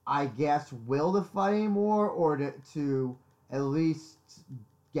 I guess, will to fight anymore, or to at least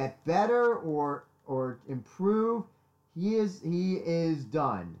get better or improve. He is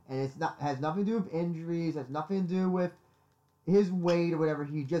done, and has nothing to do with injuries. Has nothing to do with his weight or whatever.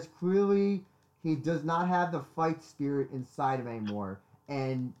 He just clearly he does not have the fight spirit inside him anymore,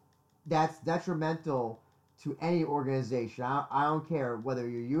 and that's detrimental to any organization. I don't care whether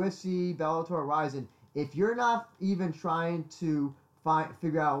you're UFC, Bellator, Ryzen. If you're not even trying to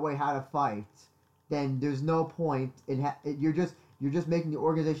figure out a way how to fight, then there's no point. You're just making the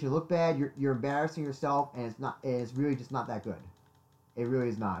organization look bad. You're embarrassing yourself, and it's really just not that good. It really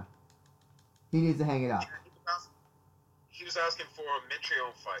is not. He needs to hang it up. He was asking for a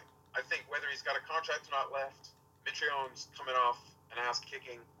Mitrione fight. I think whether he's got a contract or not left, Mitrione's coming off an ass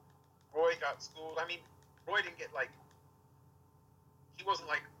kicking. Roy got schooled. I mean, Roy didn't get he wasn't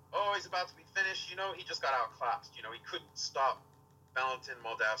like, oh, he's about to be finished. You know, he just got outclassed. You know, he couldn't stop Valentin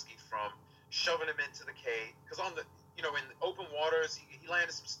Moldavsky from shoving him into the cage. Because in open waters, he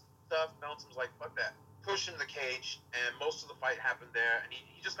landed some stuff. Valentin was like, fuck that. Pushed him to the cage, and most of the fight happened there. And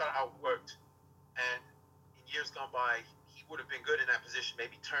he just got outworked. And in years gone by, he would have been good in that position.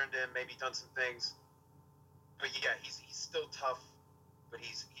 Maybe turned him, maybe done some things. But yeah, he's still tough. But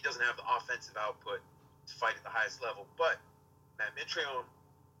he doesn't have the offensive output to fight at the highest level. But Matt Mitrione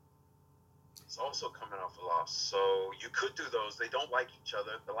is also coming off a loss. So you could do those. They don't like each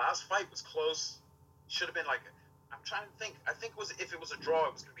other. The last fight was close. Should have been I'm trying to think. I think if it was a draw,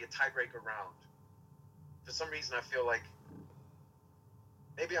 it was going to be a tiebreaker round. For some reason, I feel like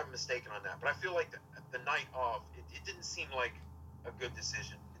maybe I'm mistaken on that. But I feel like the night of, it didn't seem like a good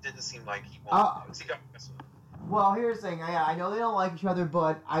decision. It didn't seem like he won. Well, here's the thing. Yeah, I know they don't like each other,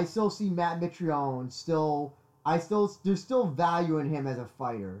 but I still see Matt Mitrione there's still value in him as a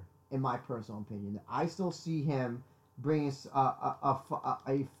fighter, in my personal opinion. I still see him bringing a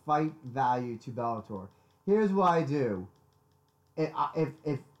fight value to Bellator. Here's what I do. If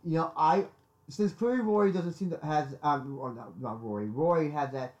you know, since clearly Roy doesn't seem to Roy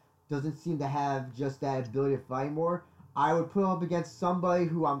has that doesn't seem to have just that ability to fight more. I would put him up against somebody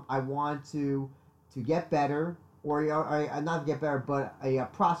who I want to get better, or not get better, but a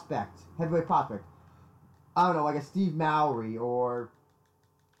prospect, heavyweight prospect. I don't know, like a Steve Mowry, or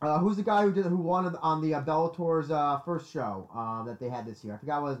who's the guy who won on the Bellator's first show that they had this year? I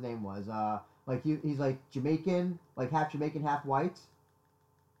forgot what his name was. He's like Jamaican, like half Jamaican, half white.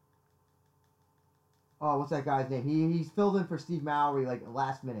 Oh, what's that guy's name? He's filled in for Steve Mowry like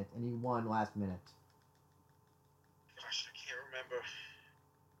last minute, and he won last minute. Gosh, I can't remember.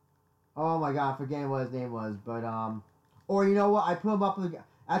 Oh my god, I'm forgetting what his name was, but or you know what? I put him up.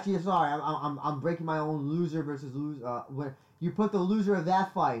 Actually, sorry, I'm breaking my own loser versus loser. When you put the loser of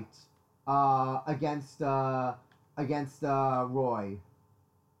that fight against Roy,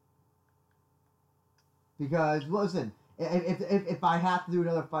 because listen, if I have to do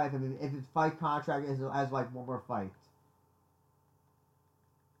another fight, if his fight contract is as like one more fight,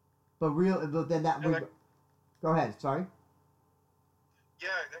 but then that would go ahead. Sorry. Yeah,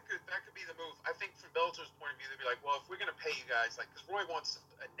 that could be the move. I think from Bellator's point of view, they'd be like, well, if we're gonna pay you guys, because Roy wants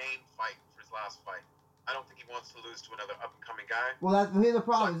a name fight for his last fight. I don't think he wants to lose to another up and coming guy. Well, here's the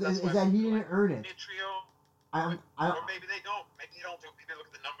So problem: that's is why that I he feel didn't earn it. Mitrio, I or maybe they don't. Maybe they don't do. Maybe they look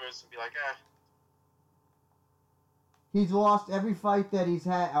at the numbers and be like, He's lost every fight that he's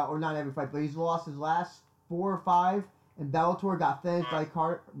had, or not every fight, but he's lost his last 4 or 5. And Bellator got finished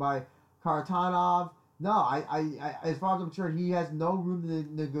by Karatanov. No, I as far as I'm sure, he has no room to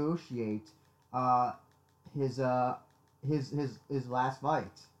negotiate his last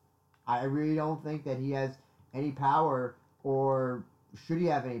fight. I really don't think that he has any power, or should he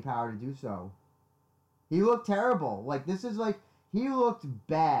have any power to do so. He looked terrible. Like, this is like, he looked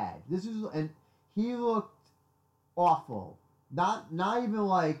bad. He looked awful. Not even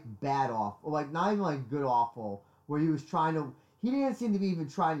like bad awful. Like, not even like good awful, where he was trying to, he didn't seem to be even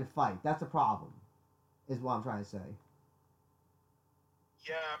trying to fight. That's the problem, is what I'm trying to say.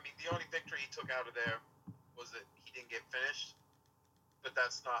 yeah, I mean, the only victory he took out of there was that he didn't get finished. But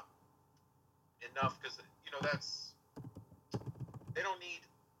that's not enough, because, they don't need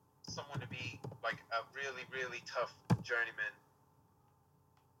someone to be like a really, really tough journeyman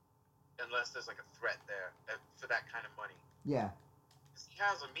unless there's like a threat there for that kind of money. Yeah. He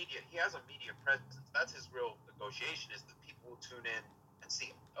has a media presence. That's his real negotiation, is that people will tune in and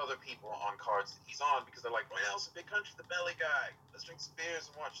see other people on cards that he's on, because they're like, well, it's a big country, the belly guy. Let's drink some beers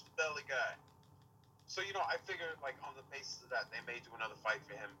and watch the belly guy. So, I figured, like, on the basis of that, they may do another fight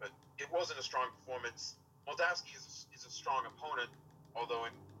for him, but it wasn't a strong performance. Moldavsky is a strong opponent, although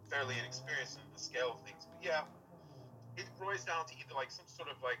fairly inexperienced in the scale of things. But yeah, it boils down to either, like, some sort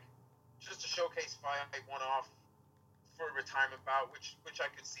of, like, just a showcase fight, one-off for a retirement bout, which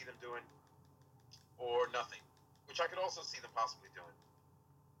I could see them doing, or nothing, which I could also see them possibly doing.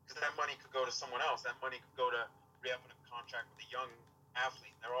 Because that money could go to someone else. That money could go to re-upping a contract with a young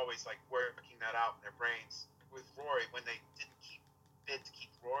athlete. They're always like working that out in their brains. With Rory, when they didn't bid to keep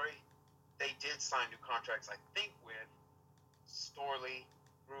Rory, they did sign new contracts, I think, with Storley,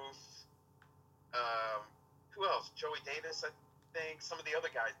 Ruth, who else? Joey Davis, I think. Some of the other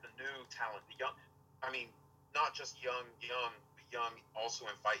guys, the new talent, the young. I mean, not just young, but young also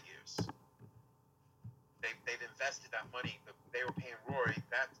in fight years. They've invested that money that they were paying Rory.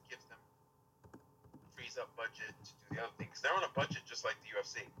 That gives them frees up budget to do the other things. They're on a budget just like the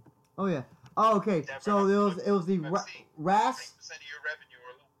UFC. Oh yeah. Oh, okay. So it was the Ras % of your revenue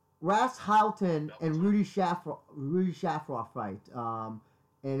or less. Ras Houghton and Rudy Shafroff fight.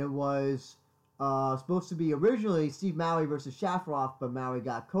 And it was supposed to be originally Steve Maui versus Shafroff, but Maui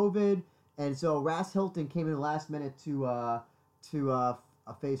got COVID, and so Ras Houghton came in the last minute to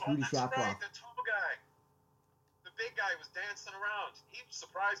face Rudy Shafroff. Right, the tall guy. The big guy was dancing around. He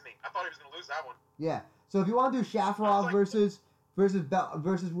surprised me. I thought he was going to lose that one. Yeah. So if you want to do Shafroff versus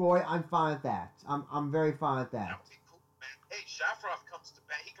Roy, I'm fine with that. I'm very fine with that. That would be cool, man. Hey, Shafroff comes to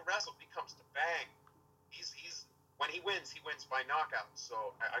bang. He can wrestle. He comes to bang. He's when he wins by knockout. So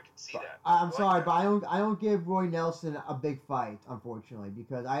I can see that. I'm sorry, but I don't give Roy Nelson a big fight, unfortunately,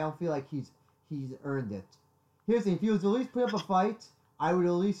 because I don't feel like he's earned it. Here's the thing: if he was at least put up a fight, I would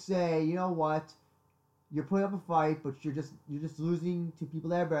at least say, you know what, you're putting up a fight, but you're just losing to people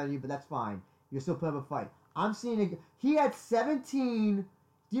that are better than you. But that's fine. You're still putting up a fight. I'm seeing he had 17. Do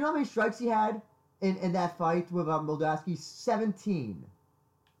you know how many strikes he had in that fight with Moldavsky? 17.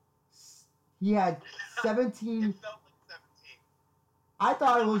 He had 17. It felt like 17. I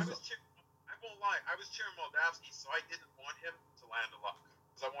thought it was. I won't lie. I was cheering Moldavsky, so I didn't want him to land a lot,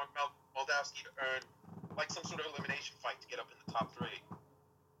 because I want Moldavsky to earn like some sort of elimination fight to get up in the top 3.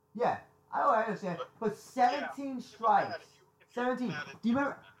 Yeah, I understand. But 17 strikes. 17. Do you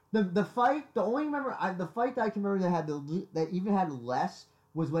remember the fight? The fight that I can remember that even had less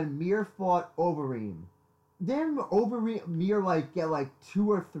was when Mir fought Overeem. Didn't Mir get like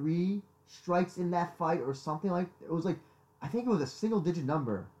 2 or 3 strikes in that fight or something like? It was like, I think it was a single digit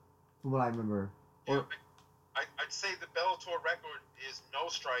number, from what I remember. Yeah, I'd say the Bellator record is no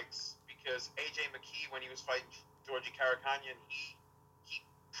strikes, because AJ McKee, when he was fighting Georgie Karakanyan, he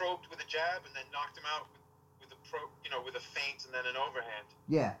probed with a jab and then knocked him out with a feint and then an overhand.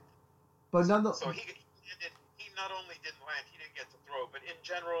 Yeah, but so he not only didn't land, he didn't get to throw, but in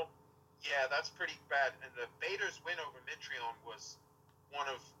general, yeah, that's pretty bad. And the Bader's win over Mitrione was one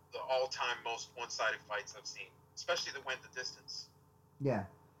of the all-time most one-sided fights I've seen, especially that went the distance. Yeah,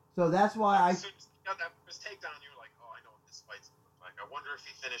 so that's why as soon as you got that first takedown, you're like, oh, I know what this fight's going to look like. I wonder if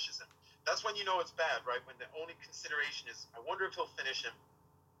he finishes him. That's when you know it's bad, right? When the only consideration is, I wonder if he'll finish him.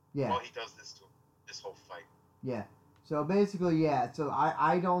 Yeah. While he does this to him, this whole fight. Yeah. So basically, yeah. So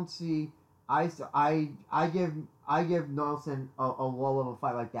I don't see. I give Nelson a low level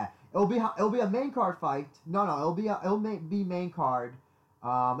fight like that. It'll be a main card fight. No, it'll be main card.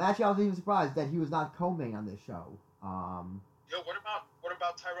 Actually, I was even surprised that he was not co-main on this show. Yo, what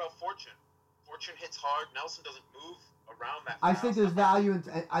about Tyrell Fortune? Fortune hits hard. Nelson doesn't move around that I fast. think there's value in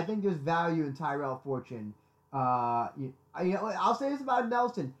I think there's value in Tyrell Fortune. I'll say this about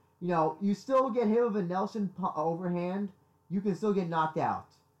Nelson. You still get hit with a Nelson overhand, you can still get knocked out.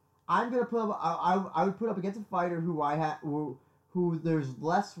 I'm gonna put up. I would put up against a fighter who there's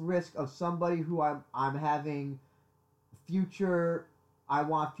less risk of somebody who I'm having future. I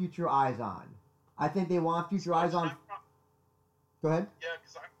want future eyes on. I think they want future eyes on. Go ahead. Yeah,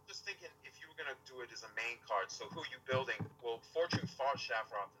 because I'm just thinking if you were gonna do it as a main card, so who are you building? Well, Fortune fought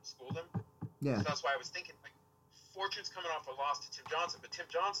Shafroth and schooled him. Yeah. So that's why I was thinking Fortune's coming off a loss to Tim Johnson, but Tim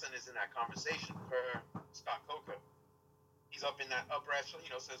Johnson is in that conversation per Scott Coker. He's up in that upper echelon,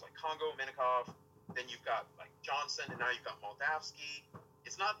 so there's like Kongo, Minikov, then you've got like Johnson, and now you've got Moldavsky.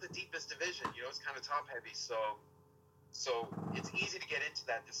 It's not the deepest division, it's kind of top heavy, so it's easy to get into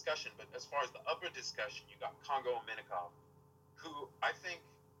that discussion. But as far as the upper discussion, you got Kongo and Minikov, who I think,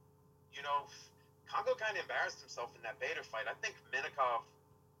 Kongo kind of embarrassed himself in that Bader fight. I think Minikov,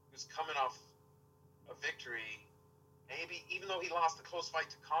 who's coming off a victory, maybe, even though he lost a close fight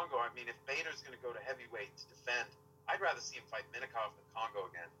to Kongo, I mean, if Bader's going to go to heavyweight to defend, I'd rather see him fight Minikov than Kongo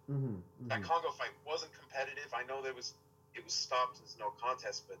again. That Kongo fight wasn't competitive. I know it was stopped as no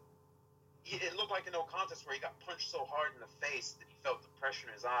contest, but it looked like a no contest where he got punched so hard in the face that he felt the pressure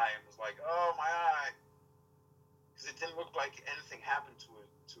in his eye and was like, oh, my eye. Because it didn't look like anything happened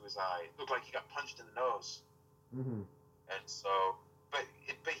to his eye. It looked like he got punched in the nose. And so... But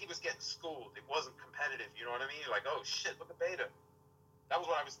he was getting schooled. It wasn't competitive. You know what I mean? Like, oh shit, look at Bader. That was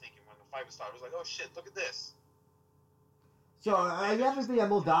what I was thinking when the fight was started. I was like, oh shit, look at this. So I definitely at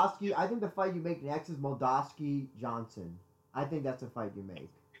Moldavsky. I think the fight you make next is Moldavsky Johnson. I think that's the fight you make.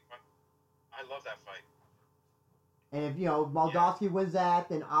 I love that fight. And if Moldavsky wins that,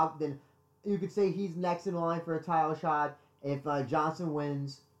 then you could say he's next in line for a title shot. If Johnson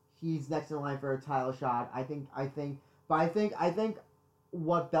wins, he's next in line for a title shot. I think. But I think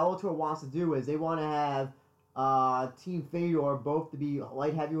what Bellator wants to do is they want to have Team Fedor both to be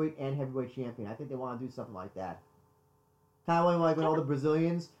light heavyweight and heavyweight champion. I think they want to do something like that. Kind of like when all the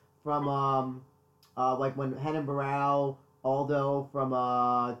Brazilians from like when Renan Barão, Aldo from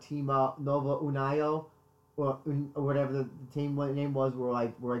Team Nova União or whatever the team name was were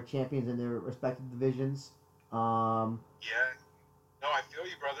like champions in their respective divisions. Yeah. No, I feel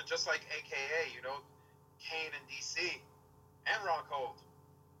you, brother. Just like AKA, Kane and DC and Rockhold.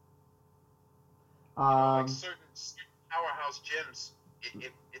 Like certain powerhouse gyms,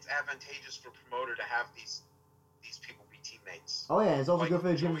 it's advantageous for promoter to have these people be teammates. Oh yeah, it's also good for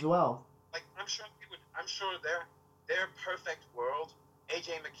the gym as well. Like I'm sure their perfect world,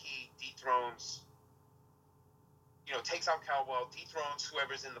 AJ McKee dethrones, takes out Caldwell, dethrones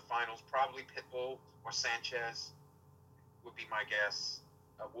whoever's in the finals, probably Pitbull or Sanchez would be my guess.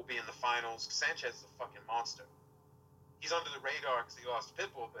 Will be in the finals. Sanchez is a fucking monster. He's under the radar because he lost to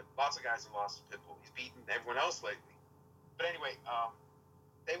Pitbull, but lots of guys have lost to Pitbull. He's beaten everyone else lately. But anyway,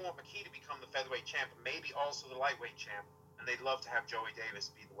 they want McKee to become the featherweight champ, and maybe also the lightweight champ, and they'd love to have Joey Davis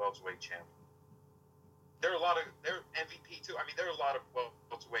be the welterweight champ. They're MVP too. I mean, there are a lot of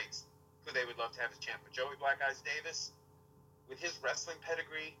welterweights who they would love to have as champ. But Joey Black Eyes Davis, with his wrestling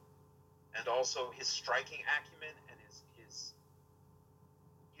pedigree and also his striking acumen and his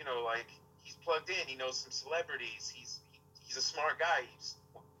he's plugged in. He knows some celebrities. He's a smart guy. He's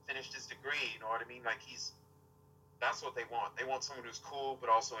finished his degree. You know what I mean? Like that's what they want. They want someone who's cool but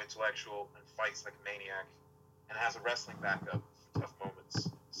also intellectual and fights like a maniac and has a wrestling backup for tough moments.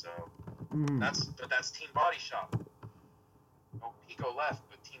 So that's Team Body Shop. No Pico left,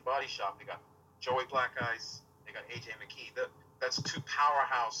 but Team Body Shop. They got Joey Black Eyes. They got AJ McKee. That's two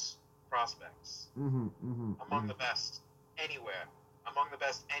powerhouse prospects. Among the best anywhere. Among the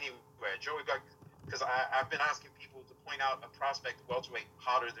best anywhere. Joey Black, because I've been asking people to point out a prospect welterweight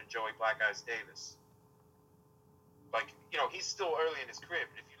hotter than Joey Black Eyes Davis. Like, he's still early in his career,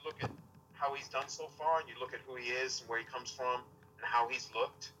 but if you look at how he's done so far and you look at who he is and where he comes from and how he's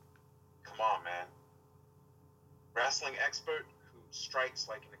looked, come on, man. Wrestling expert who strikes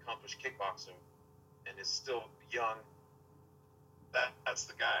like an accomplished kickboxer and is still young. That's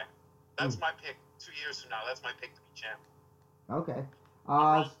the guy. That's my pick. 2 years from now, that's my pick to be champ. Okay.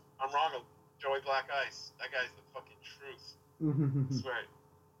 I'm wrong. Joey Black Ice. That guy's the fucking truth. I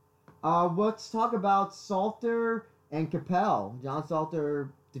swear. Let's talk about Salter and Capel. John Salter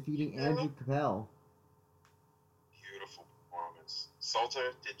defeating Andrew Capel. Beautiful performance.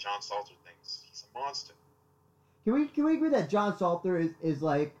 Salter did John Salter things. He's a monster. Can we agree that John Salter is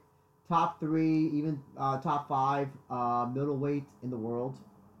like top 3, even top 5 middleweight in the world?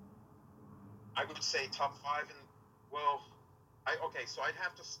 I would say top five, and well, okay. So I'd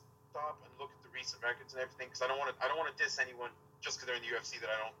have to stop and look at the recent records and everything because I don't want to diss anyone just because they're in the UFC that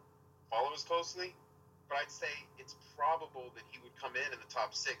I don't follow as closely. But I'd say it's probable that he would come in the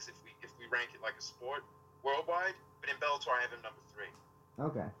top 6 if we rank it like a sport worldwide. But in Bellator, I have him number 3.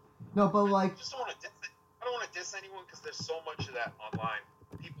 Okay. No, but like, I just don't want to diss. I don't want to diss anyone because there's so much of that online.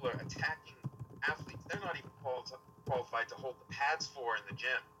 People are attacking athletes they're not even qualified to hold the pads for in the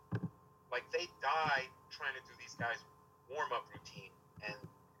gym. Like they die trying to do these guys' warm-up routine and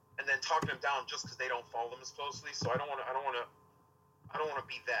then talking them down just because they don't follow them as closely. So I don't want to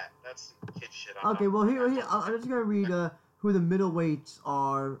be that. That's some kid shit. Okay, well here I'm just gonna read who the middleweights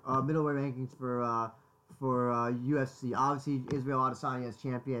are, middleweight rankings for UFC. Obviously, Israel Adesanya is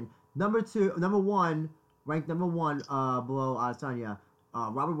champion. Number 1, ranked number 1 below Adesanya,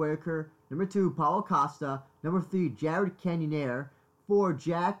 Robert Whittaker. Number 2, Paulo Costa. Number 3, Jared Cannonier. 4,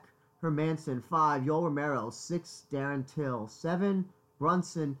 Jack Hermanson. 5, Yoel Romero. 6, Darren Till. 7,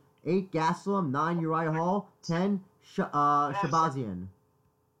 Brunson. 8, Gastelum. 9, Uriah Hall. 10, Shabazian.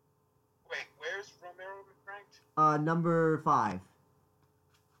 Wait, where's Romero ranked? Number 5.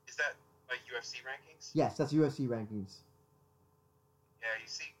 Is that like UFC rankings? Yes, that's UFC rankings. Yeah, you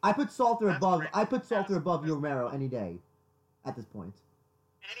see. I put Salter That's above. great. I put Salter above Romero any day, at this point.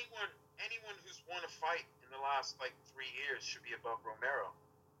 Anyone who's won a fight in the last like 3 years should be above Romero.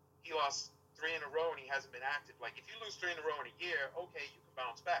 He lost 3 in a row and he hasn't been active. Like if you lose 3 in a row in a year, okay, you can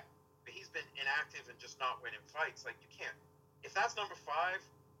bounce back. But he's been inactive and just not winning fights. Like you can't. If that's number 5.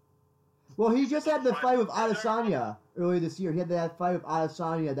 Well, he just had the fight with Adesanya earlier this year. He had that fight with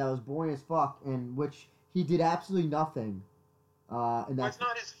Adesanya that was boring as fuck, in which he did absolutely nothing. And Well, that's it's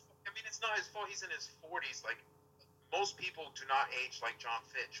not his. I mean, it's not his fault. He's in his 40s. Like most people do not age like John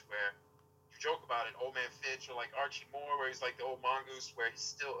Fitch, where you joke about it, old man Fitch, or like Archie Moore, where he's like the old mongoose, where he's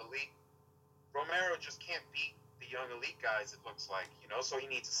still elite. Romero just can't beat the young elite guys. It looks like, so he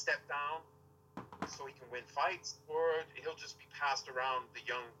needs to step down so he can win fights, or he'll just be passed around the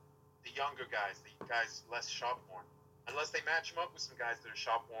younger guys, the guys less shop worn. Unless they match him up with some guys that are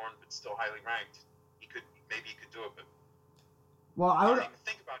shop worn but still highly ranked, he could do it, but. well, I I would. don't even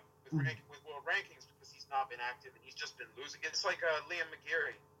think about it with world rankings because he's not been active and he's just been losing. It's like Liam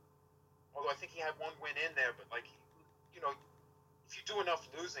McGeary. Although I think he had 1 win in there, but like, if you do enough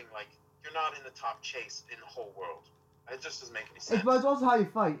losing, like you're not in the top chase in the whole world. It just doesn't make any sense. But it's also how you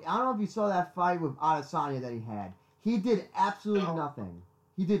fight. I don't know if you saw that fight with Adesanya that he had. He did absolutely nothing.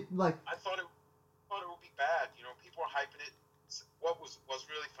 He did like. I thought it would be bad. People are hyping it. What was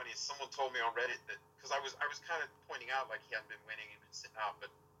really funny is someone told me on Reddit that because I was kind of pointing out like he hadn't been winning and been sitting out,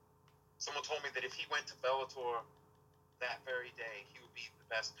 but someone told me that if he went to Bellator that very day, he would be the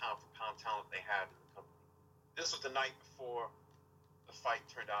best pound for pound talent they had in the company. This was the night before the fight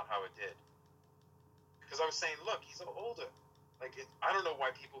turned out how it did. Because I was saying, look, he's older. Like I don't know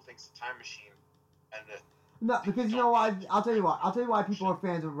why people think it's a time machine, and that. No, because you know why? I'll tell you why. I'll tell you why people are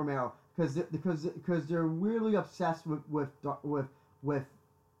fans of Romero. Because they're really obsessed with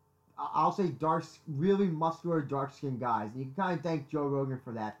I'll say really muscular, dark skinned guys. And you can kind of thank Joe Rogan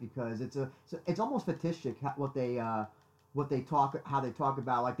for that because it's almost fetishic how they talk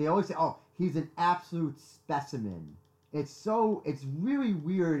about. Like they always say, oh, he's an absolute specimen. It's really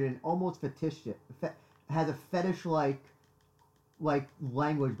weird and almost fetishic. Has a fetish like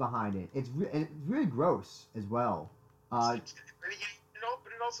language behind it. It's really gross as well. But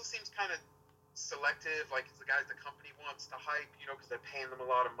it also seems kind of selective, like it's the guys the company wants to hype, because they're paying them a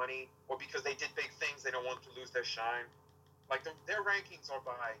lot of money, or because they did big things, they don't want to lose their shine. Like their rankings are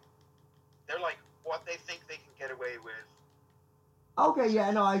they're like what they think they can get away with. Okay,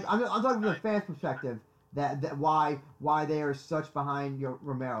 yeah, no, I'm talking from the fans' perspective. That why they are such behind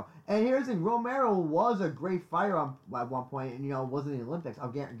Romero. And here's the thing: Romero was a great fighter at one point, and wasn't in the Olympics. I'll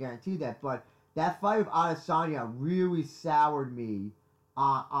guarantee that. But that fight with Adesanya really soured me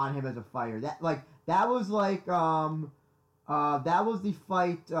on him as a fighter. That was the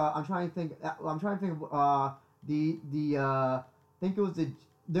fight. I'm trying to think of think it was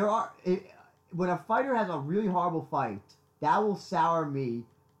when a fighter has a really horrible fight, that will sour me.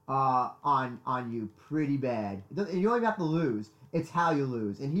 On you pretty bad. You don't even have to lose. It's how you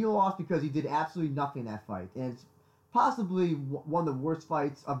lose. And he lost because he did absolutely nothing in that fight. And it's possibly one of the worst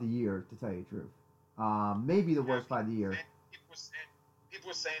fights of the year, to tell you the truth. Maybe the worst fight of the year. People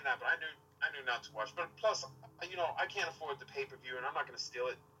were saying that, but I knew not to watch. But plus, I can't afford the pay-per-view, and I'm not going to steal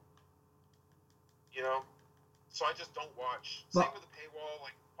it. So I just don't watch. Same with the paywall,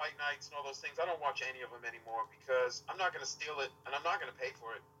 like fight nights and all those things. I don't watch any of them anymore because I'm not going to steal it, and I'm not going to pay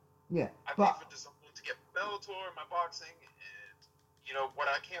for it. Yeah, I pay but for DAZN to get Bellator in my boxing, and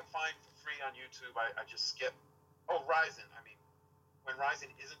what I can't find for free on YouTube, I just skip. Oh, Ryzen. I mean, when Ryzen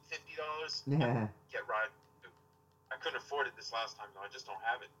isn't $50, yeah. get Ryzen. I couldn't afford it this last time though. I just don't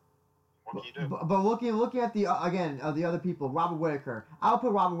have it. What can you do? But looking at the again the other people, Robert Whitaker, I'll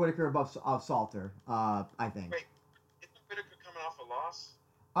put Robert Whitaker above Salter. I think. Wait, isn't Whitaker coming off a loss?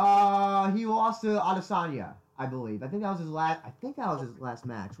 He lost to Adesanya, I believe. I think that was his last. I think that was his last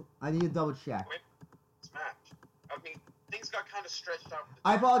match. I need to double check. Wait, this match. I mean, things got kind of stretched out.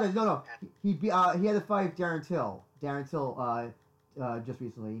 I apologize. No. He had to fight Darren Till. Darren Till just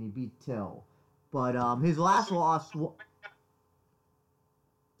recently, and he beat Till. But his last loss. So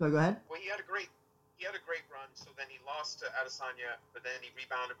go ahead. Well, he had a great run. So then he lost to Adesanya, but then he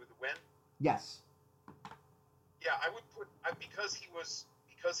rebounded with a win. Yes. Yeah, I would put because he was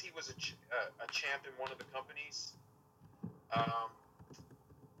a champ in one of the companies.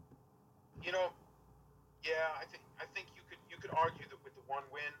 Yeah, I think you could argue that with the one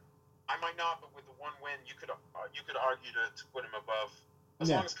win, I might not, but with the one win, you could argue to put him above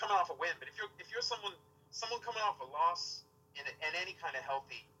as long as coming off a win. But if you're someone coming off a loss in any kind of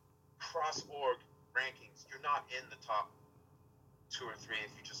healthy cross org rankings, you're not in the top 2 or 3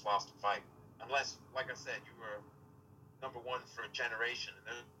 if you just lost a fight, unless, like I said, you were number 1 for a generation.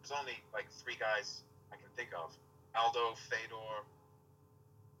 And there's only like 3 guys I can think of: Aldo, Fedor,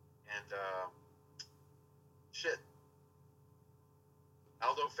 and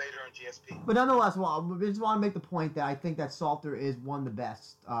Aldo, Fedor, and GSP. But nonetheless, we just want to make the point that I think that Salter is one of the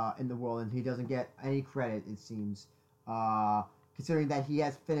best in the world, and he doesn't get any credit, it seems, considering that he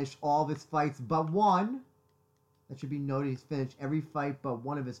has finished all of his fights but one. That should be noted. He's finished every fight but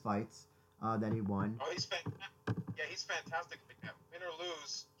one of his fights that he won. Oh, he's fantastic. Win or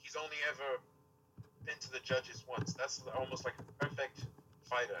lose, he's only ever been to the judges once. That's almost like a perfect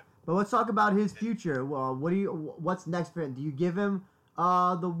fighter. But let's talk about his future. Well, what's next for him? Do you give him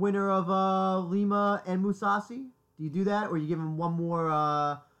the winner of Lima and Mousasi? Do you do that, or you give him one more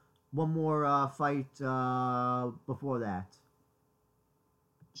fight before that?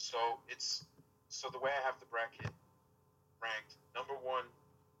 So the way I have the bracket ranked, number 1,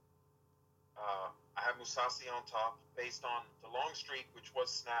 I have Mousasi on top based on the long streak, which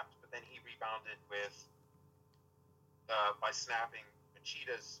was snapped, but then he rebounded with by snapping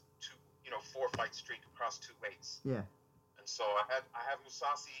Machida's 4-fight streak across 2 weights. Yeah. And so I have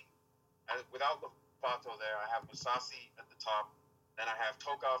Mousasi, without Lovato there, I have Mousasi at the top. Then I have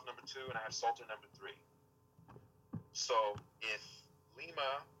Tokov number 2, and I have Salter number 3. So if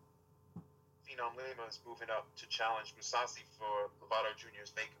Phenom Lima is moving up to challenge Mousasi for Lovato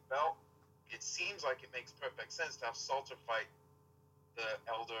Jr.'s vacant belt, it seems like it makes perfect sense to have Salter fight the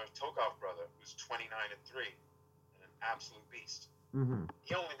elder Tokov brother, who's 29-3, and an absolute beast. Mm-hmm.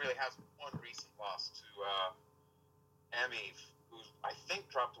 He only really has one recent loss to Amiv, who I think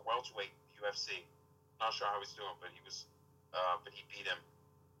dropped to welterweight in the UFC. Not sure how he's doing, but he beat him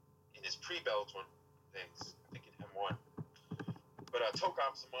in his pre-Bellator days, I think in M1. But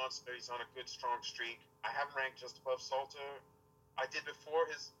Tokov's a monster. He's on a good, strong streak. I have him ranked just above Salter. I did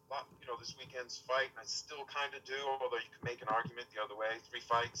before his, this weekend's fight, and I still kind of do, although you can make an argument the other way. 3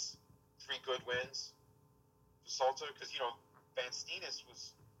 fights, 3 good wins for Salter, because, Van Steenis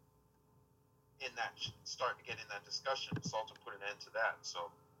was starting to get in that discussion. Salter put an end to that, so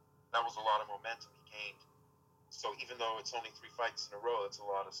that was a lot of momentum he gained. So even though it's only 3 fights in a row, that's a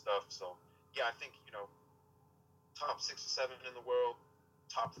lot of stuff. So yeah, I think top 6 or 7 in the world,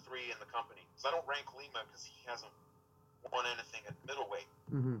 top 3 in the company. Because I don't rank Lima because he hasn't won anything at middleweight.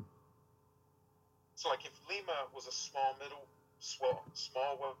 Mm-hmm. So like if Lima was a small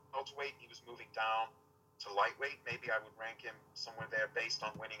welterweight, he was moving down to lightweight, maybe I would rank him somewhere there based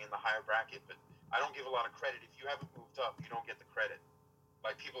on winning in the higher bracket. But I don't give a lot of credit. If you haven't moved up, you don't get the credit.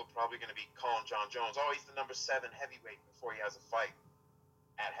 Like, people are probably going to be calling John Jones, he's the number 7 heavyweight before he has a fight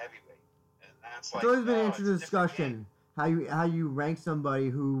at heavyweight. And that's like, it's always been an interesting discussion how you rank somebody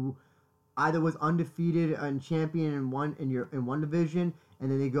who either was undefeated and champion in one division,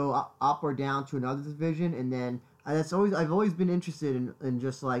 and then they go up or down to another division, and then I've always been interested in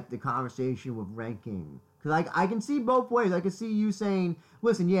just like the conversation with ranking, because I can see both ways. I can see you saying,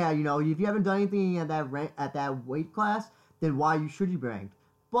 listen, yeah, if you haven't done anything at that weight class, then why should you be ranked?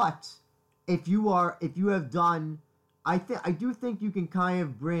 But if you have done, I do think you can kind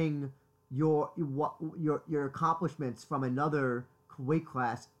of bring your accomplishments from another weight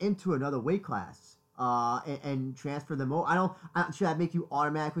class into another weight class and transfer them over. Should that make you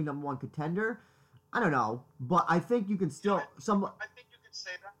automatically number 1 contender? I don't know, but I think you can still I think you could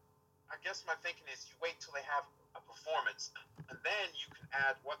say that. I guess my thinking is you wait till they have a performance, and then you can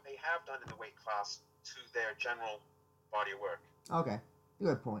add what they have done in the weight class to their general body of work. Okay,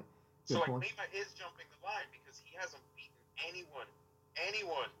 good point. So Good like point. Lima is jumping the line because he hasn't beaten anyone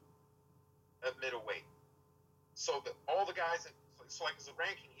at middleweight. So all the guys, so like as a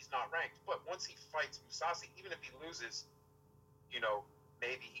ranking, he's not ranked. But once he fights Mousasi, even if he loses,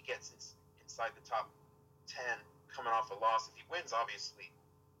 maybe he gets inside the top 10 coming off a loss. If he wins, obviously,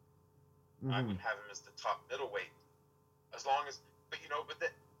 I would have him as the top middleweight. As long as, but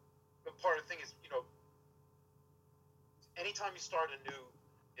part of the thing is, anytime you start a new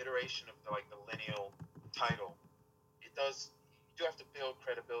iteration of the lineal title, you do have to build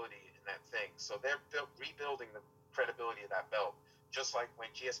credibility in that thing. So they're rebuilding the credibility of that belt, just like when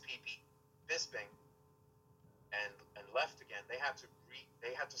GSP beat Bisping and left again. They had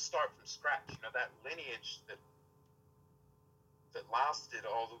to start from scratch. That lineage that lasted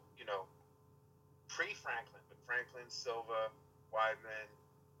all the pre-Franklin, but Franklin, Silva, Weidman,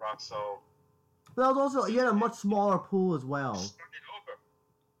 Roxo. But that was also, you had a much smaller pool as well.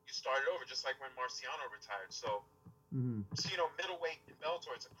 You started over just like when Marciano retired. So, middleweight in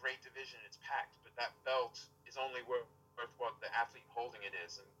Bellator, it's a great division. It's packed, but that belt is only worth what the athlete holding it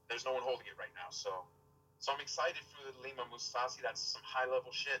is, and there's no one holding it right now. So I'm excited for the Lima Mousasi. That's some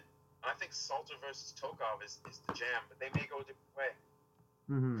high-level shit. And I think Salter versus Tokov is the jam, but they may go a different way.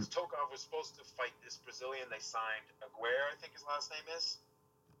 Because Tokov was supposed to fight this Brazilian they signed, Aguirre, I think his last name is.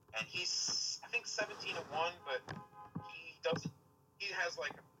 And he's, I think, 17-1, but he has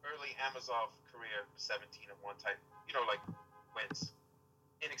like an early Amazov career, 17-1 type, wins.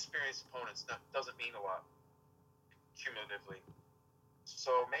 Inexperienced opponents doesn't mean a lot cumulatively.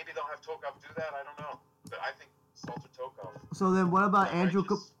 So maybe they'll have Tokov do that. I don't know, but I think Salter Tokov. So then, what about Andrew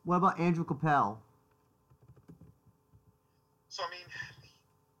Capel? So I mean,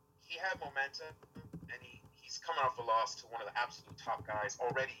 he had momentum, and he's coming off a loss to one of the absolute top guys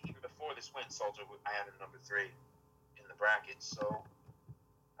already. Even before this win, Salter, I had him number 3 in the bracket. So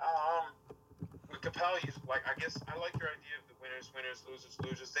with Capel, I guess I like your idea of the winners,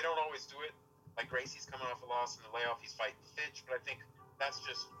 losers. They don't always do it. Like Gracie's coming off a loss in the layoff, he's fighting Fitch, but I think that's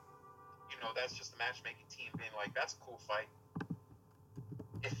just the matchmaking team being like, that's a cool fight.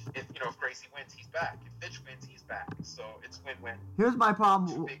 If Gracie wins, he's back. If Fitch wins, he's back. So it's win-win. Here's my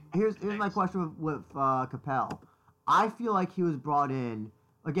problem. Here's my question with Capel. I feel like he was brought in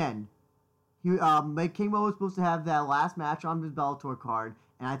again. King Mo was supposed to have that last match on his Bellator card,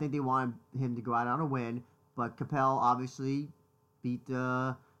 and I think they wanted him to go out on a win. But Capel obviously beat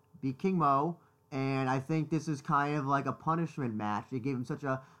King Mo, and I think this is kind of like a punishment match. They gave him such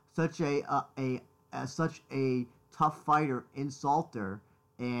a tough fighter in Salter.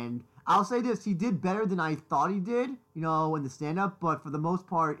 And I'll say this, he did better than I thought he did, in the stand-up, but for the most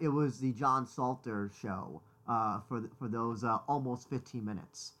part, it was the John Salter show for those almost 15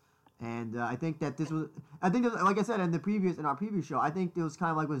 minutes. And I think that like I said in our previous show, I think it was kind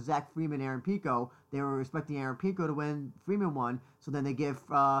of like with Zach Freeman, Aaron Pico. They were expecting Aaron Pico to win, Freeman won, so then they give,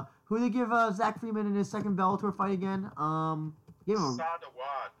 who did they give Zach Freeman in his second Bellator fight again?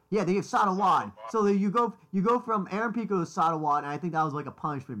 Sadawad. Yeah, they give Sadawad. So you go from Aaron Pico to Sadawad, and I think that was like a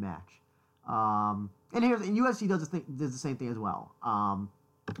punishment match. And UFC does the same thing as well.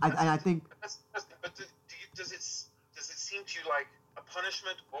 I think. But does it seem to you like a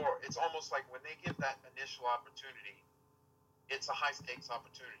punishment, or it's almost like when they give that initial opportunity, it's a high stakes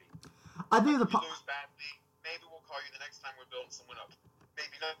opportunity? I think you lose badly, maybe we'll call you the next time we're building someone up.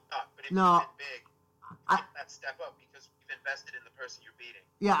 Maybe not. But if you win big, that step up because you've invested in the person you're beating.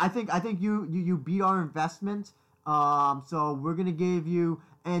 Yeah, I think you beat our investment. So we're gonna give you,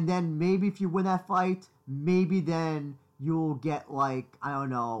 and then maybe if you win that fight, maybe then you'll get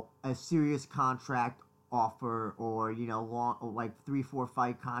a serious contract offer, or long 3-4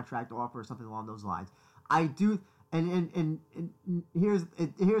 fight contract offer or something along those lines. I do, and here's the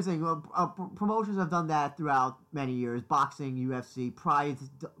thing. Promotions have done that throughout many years. Boxing, UFC,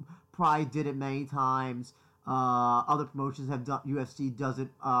 Pride did it many times. Other promotions have done. UFC does it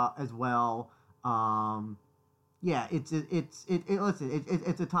as well. Yeah, it's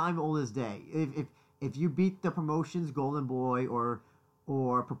a time old as day. If you beat the promotion's Golden Boy or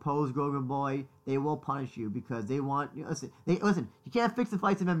proposed Golden Boy, they will punish you because they want. Listen. You can't fix the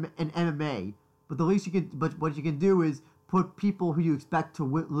fights in MMA, but the least you can. But what you can do is put people who you expect to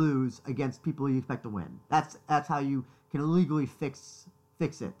lose against people you expect to win. That's how you can legally fix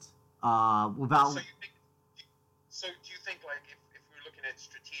it. Without. So do you think if we're looking at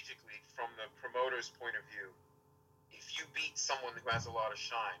strategically from the promoter's point of view, if you beat someone who has a lot of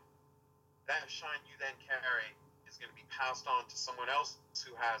shine, that shine you then carry is going to be passed on to someone else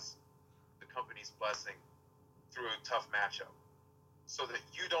who has the company's blessing through a tough matchup. so that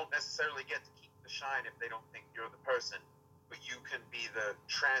you don't necessarily get to keep the shine if they don't think you're the person, but you can be the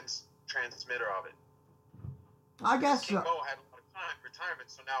transmitter of it. I guess King Mo had a lot of time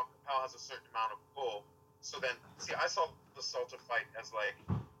retirement, so now Capel has a certain amount of pull. So then, see, I saw the Salter fight as like,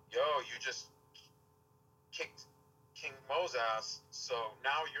 yo, you just kicked King Mo's ass, so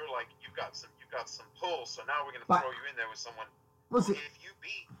now you're like, you've got some pull. So now we're gonna throw you in there with someone. Well, if you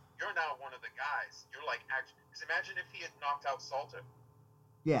beat, you're now one of the guys. You're like, actually, because imagine if he had knocked out Salter.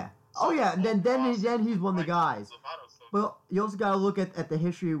 Yeah. Oh yeah. Then he's one of the guys. But you also got to look at the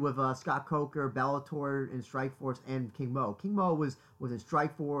history with Scott Coker, Bellator, and Strikeforce, and King Mo. King Mo was in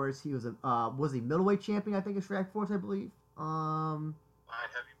Strikeforce. He was was he middleweight champion? I think in Strikeforce, I believe.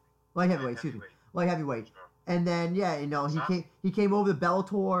 Light heavyweight. Excuse me. Light heavyweight. Sure. And then he came over to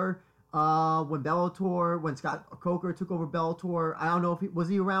Bellator. When Scott Coker took over Bellator. I don't know if was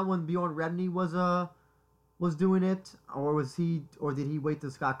he around when Bjorn Rebney was doing it, or did he wait till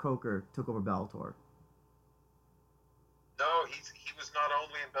Scott Coker took over Bellator? No, he was not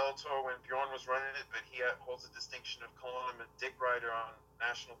only in Bellator when Bjorn was running it, but he holds the distinction of calling him a dick rider on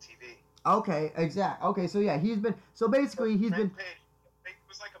national TV. Okay, exact. Okay, so yeah, basically he's been. It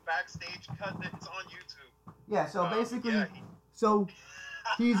was like a backstage cut that's on YouTube. Yeah, so basically,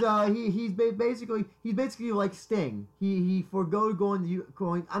 he's basically like Sting. He forgoed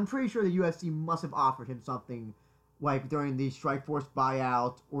going. I'm pretty sure the UFC must have offered him something, like during the Strikeforce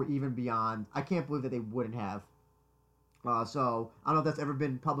buyout or even beyond. I can't believe that they wouldn't have. So I don't know if that's ever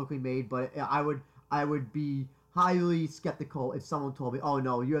been publicly made, but I would be highly skeptical if someone told me, "Oh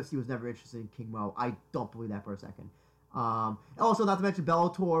no, UFC was never interested in King Mo." I don't believe that for a second. Also, not to mention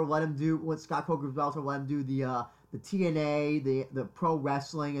Bellator let him do what Scott Coker's Bellator let him do the TNA, the pro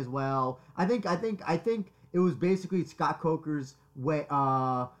wrestling as well. I think it was basically Scott Coker's way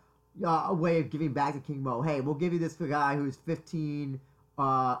a way of giving back to King Mo. Hey, we'll give you this guy who's 15.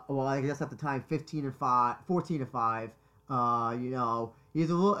 Well, I guess at the time 14 and 5. He's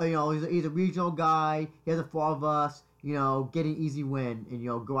a little, he's a regional guy. He has a flaw of us. Get an easy win and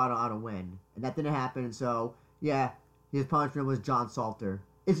go out on a win. And that didn't happen. And so yeah, his punishment was John Salter.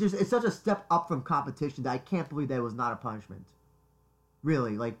 It's such a step up from competition that I can't believe that it was not a punishment.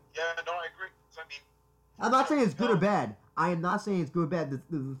 Really, like. Yeah, no, I agree. I mean, I'm not saying it's good or bad. I am not saying it's good or bad.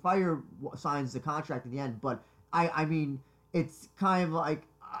 The fighter signs the contract in the end, but I mean, it's kind of like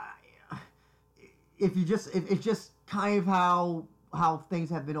it's just kind of how things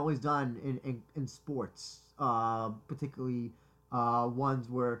have been always done in sports, particularly ones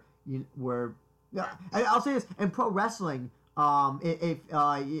where I'll say this in pro wrestling.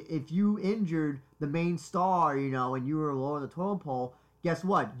 If you injured the main star, and you were lower on the totem pole, guess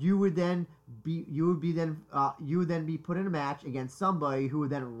what? You would then be put in a match against somebody who would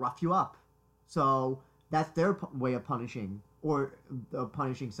then rough you up. So that's their way of punishing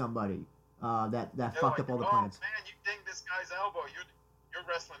punishing somebody that fucked up all the plans. Oh man, you dinged this guy's elbow. You're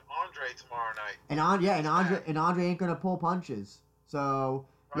wrestling Andre tomorrow night. And Andre ain't gonna pull punches. So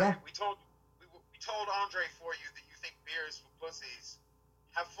right. Yeah. We told Andre for you that you think beer is for pussies.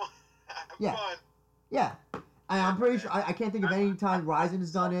 Have fun. Have fun. Yeah. I'm pretty sure I can't think of any time Ryzen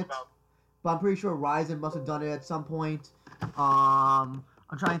has done it, but I'm pretty sure Ryzen must have done it at some point. I'm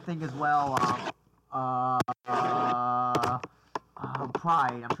trying to think as well.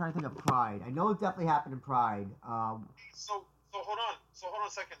 Pride. I'm trying to think of Pride. I know it definitely happened in Pride. So hold on a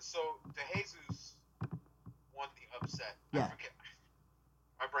second. So DeJesus won the upset. Yeah. I forget.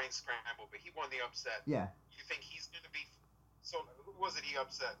 My brain scrambled, but he won the upset. Yeah. You think he's gonna be? So who was it he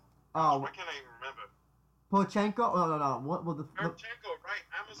upset? Oh. Why can't I even remember? Pochenko? Oh, no. What was the? Parchenko, right?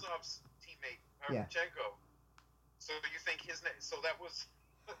 Amazov's teammate. Parchenko. Yeah. So you think his name? So that was.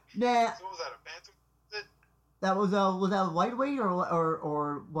 Nah. So what was that, a bantam? That was that lightweight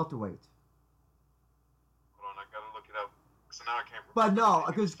or welterweight? Hold on, I gotta look it up. So now I can't remember. But no,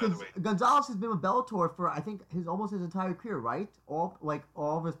 because Gonzalez has been with Bellator for I think almost his entire career, right? All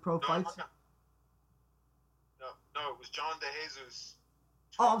of his pro fights. No, it was John DeJesus.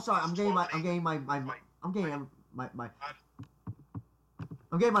 Oh, I'm sorry. I'm getting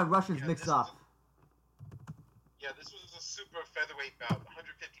my Russians mixed up. This was a super featherweight bout,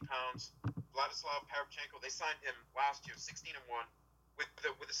 150 pounds. Vladislav Parchenko. They signed him last year, 16-1,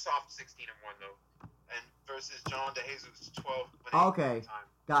 with a soft 16-1 though, and versus John DeJesus, 12-8. Okay,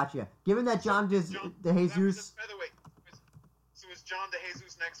 gotcha. Given that John DeJesus. That was a featherweight. So is John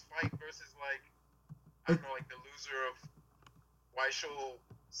DeJesus' next fight versus I don't know, like the loser of Weichel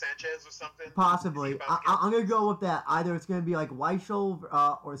Sanchez or something? Possibly. I'm gonna go with that. Either it's gonna be like Weichel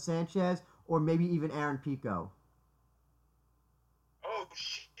or Sanchez, or maybe even Aaron Pico. Oh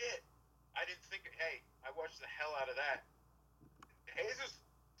shit! I didn't think. Hey, I watched the hell out of that. Jesus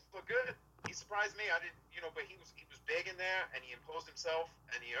looked good. He surprised me. I didn't, but he was big in there, and he imposed himself,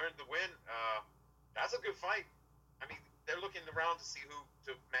 and he earned the win. That's a good fight. I mean, they're looking around to see who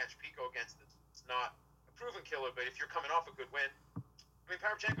to match Pico against. It's not a proven killer, but if you're coming off a good win, I mean,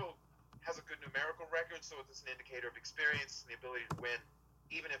 Parachenko has a good numerical record, so it's an indicator of experience and the ability to win,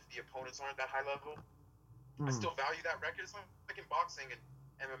 even if the opponents aren't that high level. I still value that record. It's like in boxing and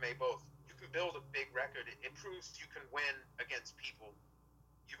MMA both. You can build a big record. It proves you can win against people.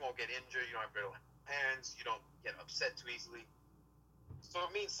 You won't get injured. You don't have brittle hands. You don't get upset too easily. So it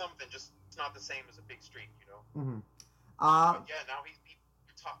means something. Just it's not the same as a big streak, Mm-hmm. But yeah, now he's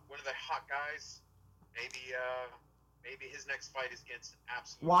one of the hot guys. Maybe his next fight is against an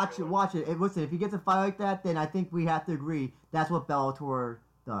absolute killer. Watch it. Listen, if he gets a fight like that, then I think we have to agree that's what Bellator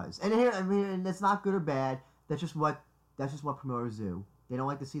does. And here, I mean, it's not good or bad. That's just what promoters do. They don't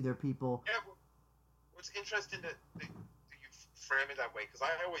like to see their people. Yeah, what's interesting that you frame it that way, because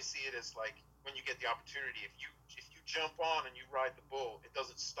I always see it as like when you get the opportunity, if you jump on and you ride the bull, it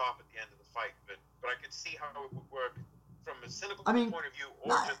doesn't stop at the end of the fight. But I could see how it would work from a cynical point of view,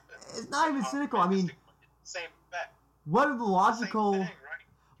 or it's not even cynical. I mean, same bet. What are the logical? Same thing, right?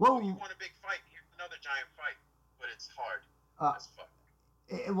 Well, you want a big fight. Here's another giant fight, but it's hard. That's fun.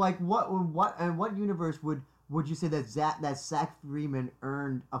 Like what universe would you say that Zach Freeman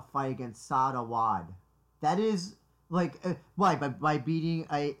earned a fight against Saad Awad? That is like why by beating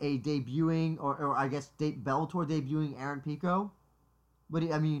a debuting or I guess Bellator debuting Aaron Pico. What do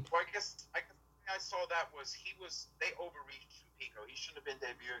you, I mean? Well, I guess I saw that they overreached Pico. He shouldn't have been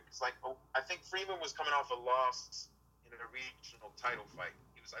debuting because I think Freeman was coming off a loss in a regional title fight.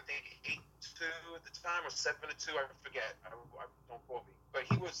 He was, I think, 8-2 at the time or 7-2. I forget. I don't quote me. But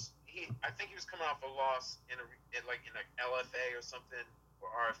I think he was coming off a loss in LFA or something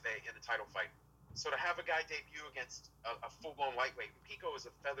or RFA in a title fight. So to have a guy debut against a full-blown lightweight, Pico is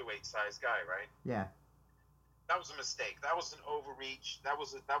a featherweight-sized guy, right? Yeah. That was a mistake. That was an overreach. That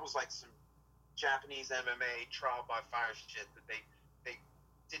was like some Japanese MMA trial by fire shit that they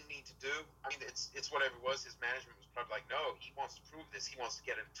didn't need to do. I mean, it's whatever it was. His management was probably like, no, he wants to prove this. He wants to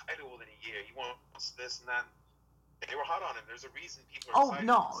get a title within a year. He wants this and that. They were hot on him. There's a reason people are excited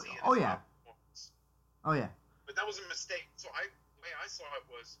to see it. Oh yeah. But that was a mistake. So the way I saw it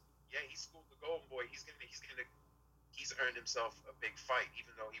was, yeah, he schooled the Golden Boy. He's earned himself a big fight,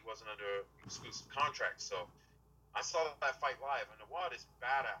 even though he wasn't under exclusive contract. So I saw that fight live, and Awad is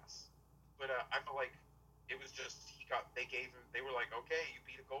badass. But I felt like it was just they were like, okay, you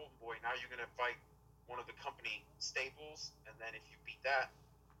beat a Golden Boy, now you're gonna fight one of the company staples, and then if you beat that,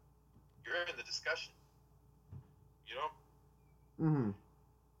 you're in the discussion.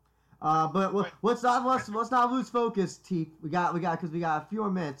 But let's not lose focus, Teep. We got because we got a few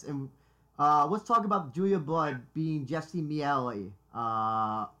more minutes, and let's talk about Julia Budd being Jesse Miele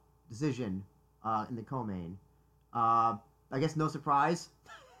decision in the co-main. I guess no surprise,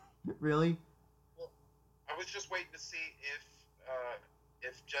 really. Well, I was just waiting to see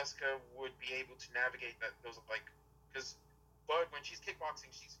if Jessica would be able to navigate those because Budd, when she's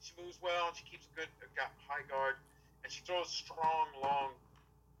kickboxing, she moves well and she keeps a high guard, and she throws strong, long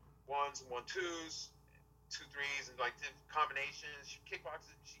 1s and 1-2s, 2-3s, and combinations. She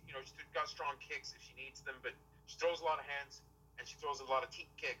kickboxes. She's got strong kicks if she needs them, but she throws a lot of hands and she throws a lot of teep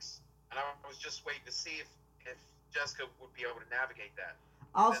kicks. And I was just waiting to see if Jessica would be able to navigate that.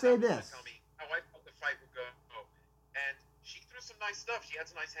 I'll say this. Tell me how I thought the fight would go. And she threw some nice stuff. She had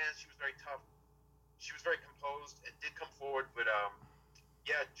some nice hands. She was very tough. She was very composed and did come forward. But,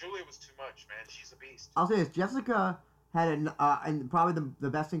 yeah, Julia was too much, man. She's a beast. I'll say this. Jessica had and probably the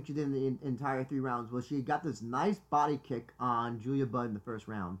best thing she did in the entire 3 rounds was she got this nice body kick on Julia Budd in the first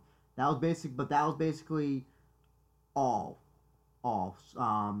round. That was basically all.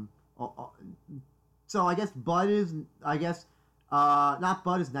 So I guess Budd is not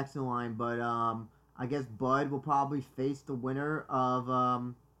Budd is next in line, but I guess Budd will probably face the winner of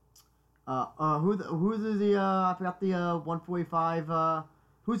who's the I forgot the 145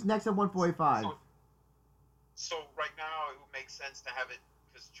 who's next at 145. So right now it would make sense to have it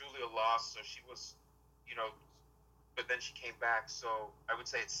because Julia lost, so she was, but then she came back. So I would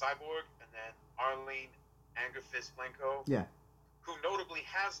say it's Cyborg and then Arlene Angerfist-Blenko. Yeah. Who notably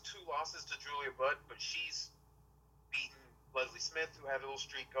has 2 losses to Julia Budd, but she's beaten Leslie Smith, who had a little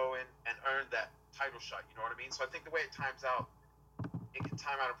streak going, and earned that title shot. You know what I mean? So I think the way it times out, it can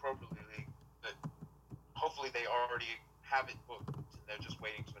time out appropriately. But hopefully they already have it booked, and they're just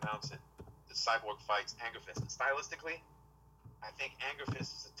waiting to announce it. The Cyborg fights Angerfist. And stylistically, I think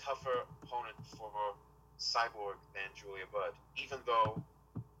Angerfist is a tougher opponent for Cyborg than Julia Budd. Even though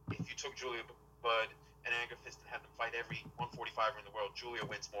if you took Julia Budd and Anger Fist and had them fight every 145er in the world, Julia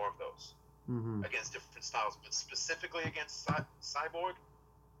wins more of those against different styles. But specifically against Cyborg,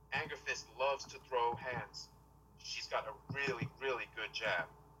 Anger Fist loves to throw hands. She's got a really, really good jab,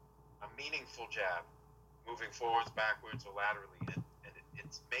 a meaningful jab, moving forwards, backwards, or laterally, and it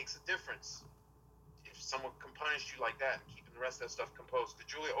makes a difference if someone can punish you like that and keeping the rest of that stuff composed. Because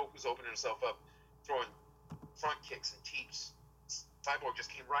Julia was opening herself up, throwing front kicks and teeps. Cyborg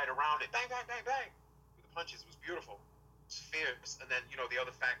just came right around it, bang, bang, bang, bang, with the punches. It was beautiful. It was fierce. And then, the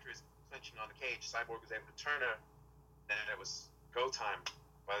other factor is clinching on the cage. Cyborg was able to turn her. Then it was go time.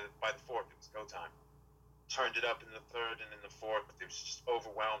 By the fourth, it was go time. Turned it up in the third and in the fourth. It was just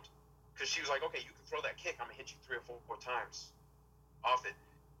overwhelmed. Because she was like, okay, you can throw that kick. I'm going to hit you 3 or 4 times off it.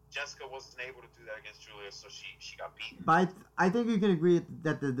 Jessica wasn't able to do that against Julia, so she got beaten. But I think you can agree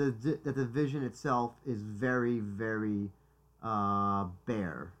that the division itself is very, very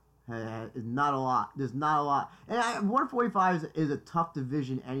bare. Not a lot. There's not a lot. And 145 is a tough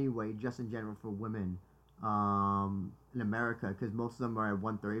division anyway, just in general for women in America, because most of them are at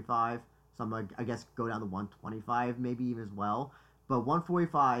 135. Some, I guess, go down to 125 maybe even as well. But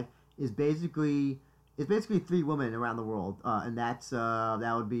 145 is basically 3 women around the world, and that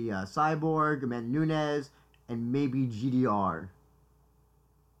would be Cyborg, Amanda Nunes, and maybe GDR.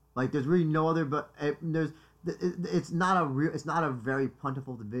 Like, there's really no other, but it's not a very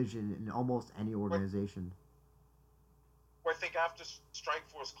plentiful division in almost any organization. Well, I think after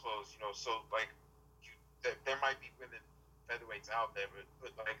Strikeforce closed, so like there might be women featherweights out there,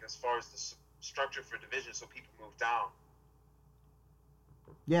 but like as far as the structure for division, so people move down.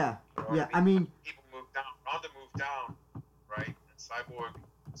 Yeah, yeah. I mean, people moved down. Ronda moved down, right? And Cyborg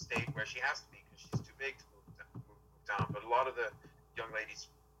stayed where she has to be because she's too big to move down. But a lot of the young ladies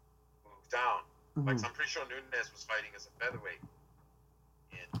moved down. Mm-hmm. Like, so I'm pretty sure Nunes was fighting as a featherweight.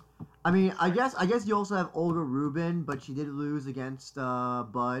 I mean, I guess you also have Olga Rubin, but she did lose against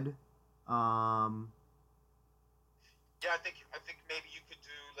Bud. Yeah, I think maybe you could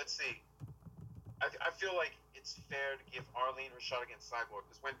do. Let's see. I feel like it's fair to give Arlene her shot against Cyborg,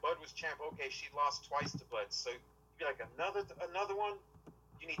 because when Bud was champ, okay, she lost twice to Bud, so you'd be like another one.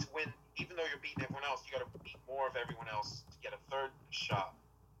 You need to win, even though you're beating everyone else. You got to beat more of everyone else to get a third shot.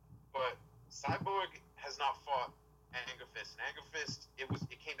 But Cyborg has not fought Anger Fist. And Anger Fist, it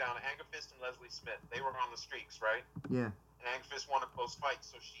came down to Anger Fist and Leslie Smith. They were on the streaks, right? Yeah. And Anger Fist won a close fight,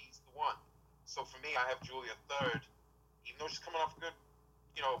 so she's the one. So for me, I have Julia third, even though she's coming off a good,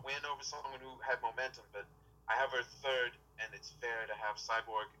 win over someone who had momentum. But I have her third, and it's fair to have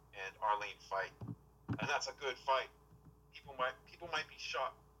Cyborg and Arlene fight, and that's a good fight. People might be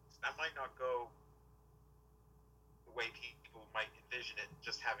shocked. That might not go the way people might envision it,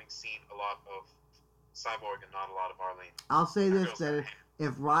 just having seen a lot of Cyborg and not a lot of Arlene. I'll say this, that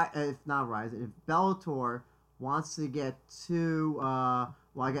if Bellator wants to get two, I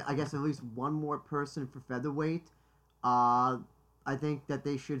guess at least one more person for featherweight, I think that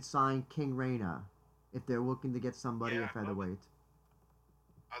they should sign King Reina if they're looking to get somebody at featherweight.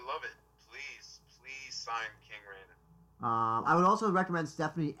 I love it. Please sign King Reina. I would also recommend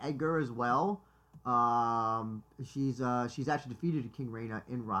Stephanie Edgar as well. She's actually defeated King Reina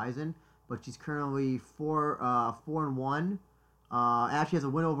in Rizin, but she's currently 4-1. Actually has a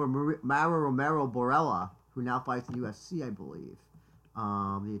win over Mara Romero Borella, who now fights in UFC, I believe,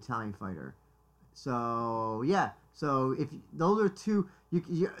 the Italian fighter. So yeah, so if those are two,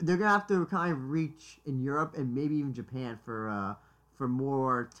 they're gonna have to kind of reach in Europe and maybe even Japan for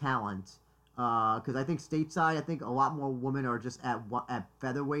more talent. Because I think stateside, I think a lot more women are just at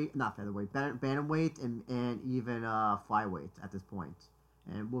featherweight, not featherweight, bantamweight and even flyweight at this point,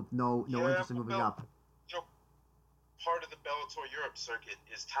 and with no interest in moving up. Part of the Bellator Europe circuit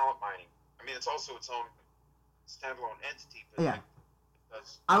is talent mining. I mean, it's also its own standalone entity. But yeah.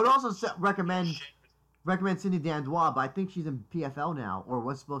 I would also recommend Cindy Dandois, but I think she's in PFL now, or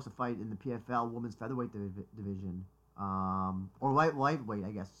was supposed to fight in the PFL women's featherweight division, or lightweight,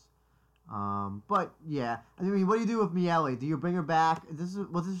 I guess. But yeah, I mean, what do you do with Miele? Do you bring her back?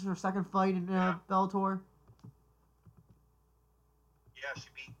 Was this her second fight in Bellator? Yeah, she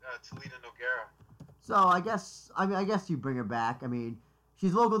beat Talita Nogueira. So I guess you bring her back. I mean,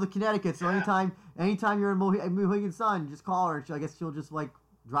 she's local to Connecticut, so anytime you're in Mohegan Sun, just call her. I guess she'll just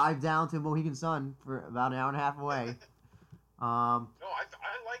drive down to Mohegan Sun for about an hour and a half away. No, I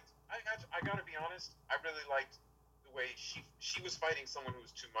gotta be honest. I really liked the way she was fighting someone who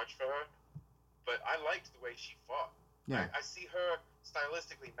was too much for her, but I liked the way she fought. Yeah. I see her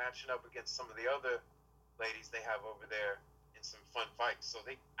stylistically matching up against some of the other ladies they have over there in some fun fights. So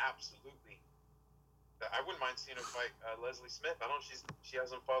they absolutely. I wouldn't mind seeing her fight Leslie Smith. I don't know. She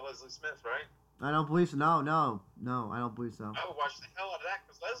hasn't fought Leslie Smith, right? I don't believe so. No, I don't believe so. I would watch the hell out of that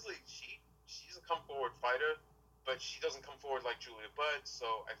because Leslie, she's a come forward fighter, but she doesn't come forward like Julia Budd.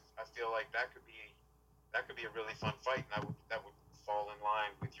 So I feel like that could be a really fun fight, and that would fall in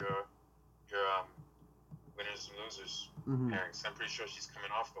line with your winners and losers pairings. I'm pretty sure she's coming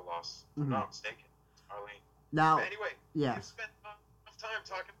off the loss. If I'm not mistaken, Arlene. Now, but anyway, yes. We've spent enough time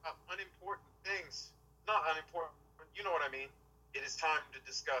talking about unimportant things. Not unimportant, you know what I mean. It is time to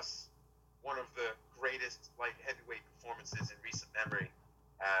discuss one of the greatest light heavyweight performances in recent memory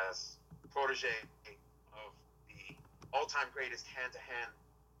as protege of the all-time greatest hand-to-hand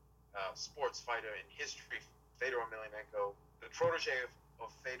sports fighter in history, Fedor Emelianenko, the protege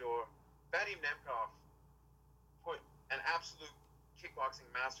of Fedor. Vadim Nemkov put an absolute kickboxing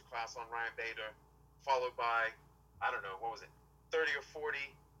masterclass on Ryan Bader, followed by, 30 or 40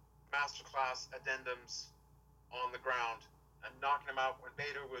 masterclass addendums on the ground and knocking him out when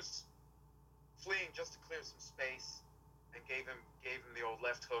Bader was fleeing just to clear some space, and gave him the old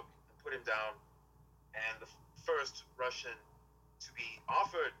left hook and put him down. And the first Russian to be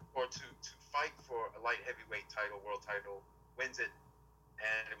offered or to fight for a light heavyweight title, world title, wins it.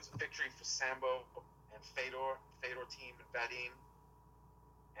 And it was a victory for Sambo and Fedor team and Vadim.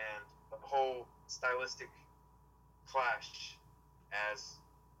 And the whole stylistic clash as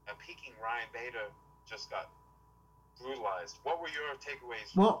a peaking Ryan Bader just got brutalized. What were your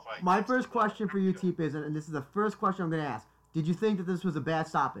takeaways from the fight? My first question for you, Teep, is, and this is the first question I'm going to ask, did you think that this was a bad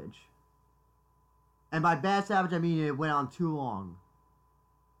stoppage? And by bad stoppage, I mean it went on too long.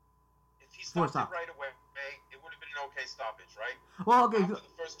 If he stopped it right away, it would have been an okay stoppage, right? Well, okay. After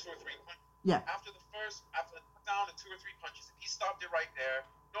the first 2 or 3 punches. Yeah. After the knockdown and 2 or 3 punches, if he stopped it right there,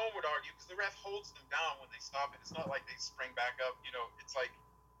 no one would argue because the ref holds them down when they stop it. It's not like they spring back up. It's like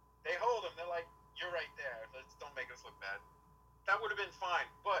they hold them. They're like, you're right there. Don't make us look bad. That would have been fine.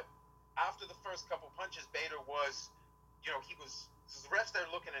 But after the first couple punches, Bader was, the ref's there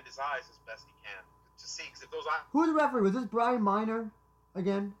looking at his eyes as best he can to see. Because if those eyes... Who was the referee? Was this Brian Miner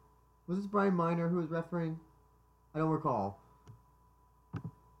again? Was this Brian Miner who was refereeing? I don't recall. I'm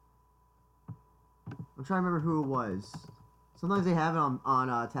trying to remember who it was. Sometimes they have it on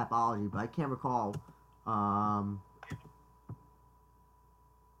Tapology, but I can't recall.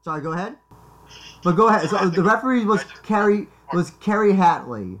 Sorry, go ahead. But go ahead. So the referee was Kerry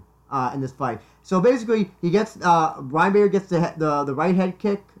Hatley in this fight. So basically, he gets Ryan Bader gets the right head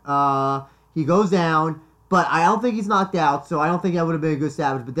kick. He goes down, but I don't think he's knocked out. So I don't think that would have been a good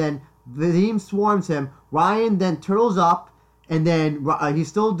stoppage. But then Vadim swarms him. Ryan then turtles up, and then he's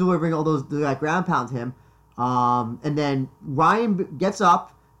still delivering all those ground pound to him. And then Ryan gets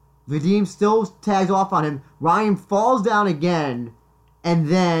up. Vadim still tags off on him. Ryan falls down again, and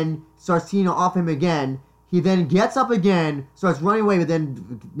then starts teeing off him again. He then gets up again, starts running away, but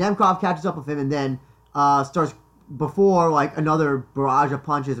then Nemkov catches up with him, and then starts before another barrage of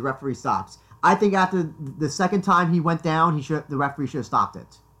punches. The referee stops. I think after the second time he went down, the referee should have stopped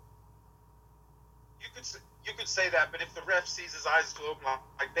it. You could say that, but if the ref sees his eyes still open,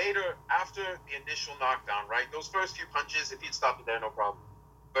 like Bader after the initial knockdown, right? Those first few punches, if he'd stopped it there, no problem.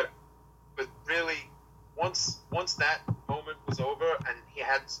 But really, once that moment was over and he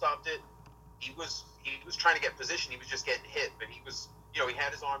hadn't stopped it, he was trying to get position. He was just getting hit, but he was, he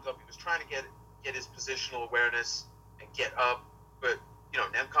had his arms up. He was trying to get his positional awareness and get up. But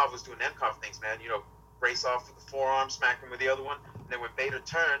Nemkov was doing Nemkov things, man. Brace off with the forearm, smack him with the other one, and then when Bader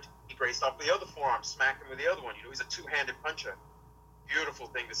turned, he braced off with the other forearm, smack him with the other one. He's a two-handed puncher. Beautiful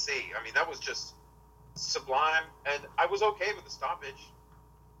thing to see. I mean, that was just sublime, and I was okay with the stoppage.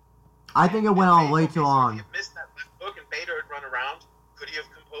 I think it went on way too long. If he had missed that left hook and Bader had run around, could he have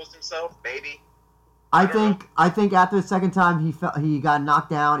composed himself? Maybe. I think after the second time he got knocked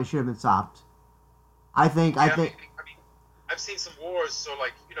down, it should have been stopped. I think. I've seen some wars, so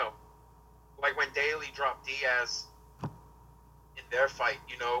like when Daly dropped Diaz in their fight,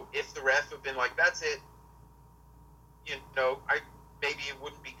 if the ref had been like, that's it, maybe it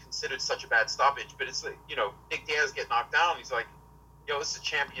wouldn't be considered such a bad stoppage. But it's like, Nick Diaz get knocked down, he's like, this is a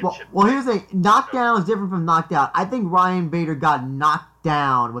championship. Well, here's the thing. Knockdown is different from knocked out. I think Ryan Bader got knocked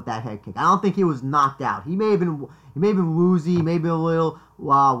down with that head kick. I don't think he was knocked out. He may have been woozy, maybe a little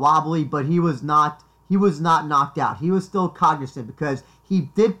wobbly, but he was not knocked out. He was still cognizant because he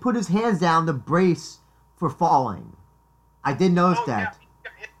did put his hands down to brace for falling. I did notice that.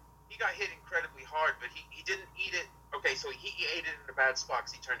 Yeah, he got hit incredibly hard, but he didn't eat it. Okay, so he ate it in a bad spot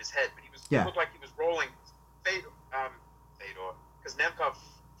because he turned his head, but it looked like he was rolling. Fedor, because Nemkov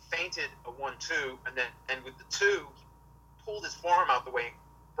feinted a 1-2, and with the 2, he pulled his forearm out the way and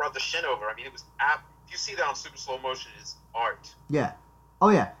brought the shin over. I mean, it was if you see that on super slow motion, it's art. Yeah. Oh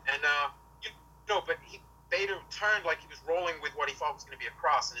yeah. And No, but Bader turned like he was rolling with what he thought was going to be a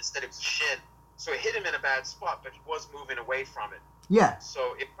cross, and instead it was a shin. So it hit him in a bad spot, but he was moving away from it. Yeah.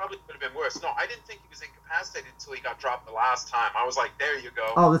 So it probably could have been worse. No, I didn't think he was incapacitated until he got dropped the last time. I was like, there you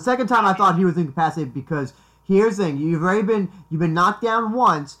go. Oh, the second time I thought he was incapacitated because here's the thing: you've been knocked down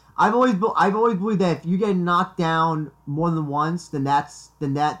once. I've always believed that if you get knocked down more than once, then that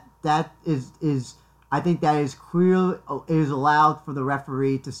is I think that is clearly is allowed for the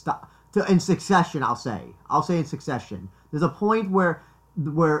referee to stop in succession. I'll say in succession. There's a point where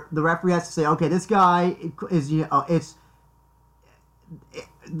the referee has to say, okay, this guy is it's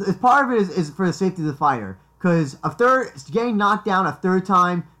part of it is for the safety of the fighter, because getting knocked down a third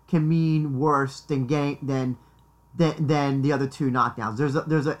time can mean worse than the other two knockdowns.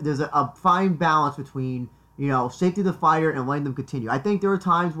 There's a fine balance between safety of the fighter and letting them continue. I think there are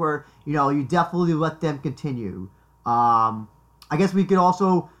times where you definitely let them continue. I guess we could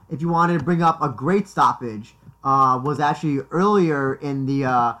also, if you wanted to bring up a great stoppage, was actually earlier in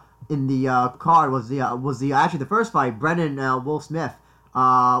the card was actually the first fight, Brennan Will Smith,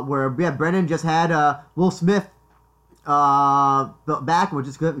 where Brennan just had Will Smith back, which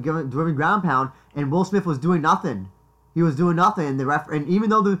is delivering ground pound, and Will Smith was doing nothing. He was doing nothing, and and even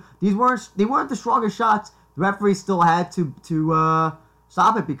though these weren't the strongest shots, the referee still had to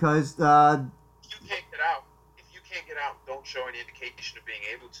stop it because you can't get out. If you can't get out, don't show any indication of being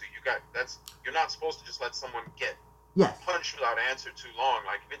able to. You're not supposed to just let someone get punched without answer too long.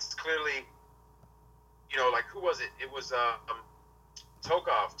 Like if it's clearly, like who was it? It was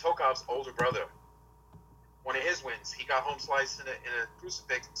Tokov. Tokov's older brother. One of his wins, he got home sliced in a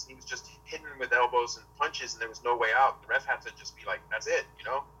crucifix. And he was just hitting him with elbows and punches, and there was no way out. The ref had to just be like, "That's it,"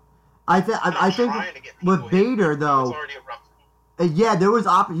 I think with Bader though, it was already a rough. Yeah, there was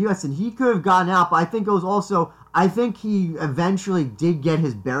yes, and he could have gotten out, but I think it was also. I think he eventually did get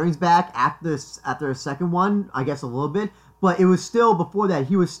his bearings back after the second one, I guess a little bit, but it was still before that.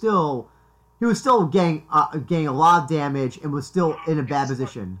 He was still getting a lot of damage and was still in a bad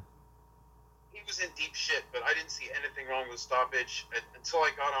position. He was in deep shit, but I didn't see anything wrong with stoppage until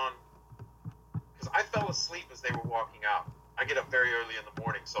I got on, because I fell asleep as they were walking out. I get up very early in the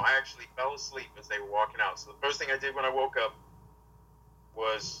morning, so I actually fell asleep as they were walking out. So the first thing I did when I woke up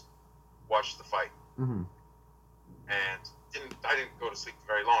was watch the fight. Mm-hmm. And I didn't go to sleep for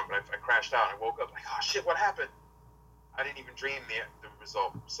very long, but I crashed out. I woke up like, oh shit, what happened? I didn't even dream the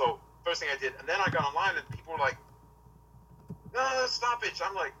result. So first thing I did, and then I got online and people were like, no, stoppage.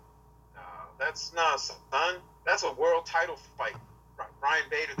 I'm like, no, that's not, son. That's a world title fight. Ryan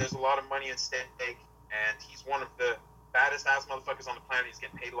Bader, there's a lot of money at stake, and he's one of the baddest ass motherfuckers on the planet. He's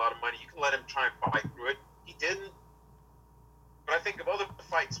getting paid a lot of money. You can let him try and fight through it. He didn't. But I think of other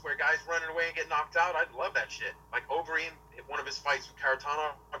fights where guys running away and get knocked out. I'd love that shit. Like Overeem, one of his fights with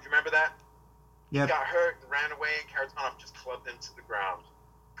Karatanov. Do you remember that? Yep. He got hurt and ran away, and Karatanov just clubbed him to the ground.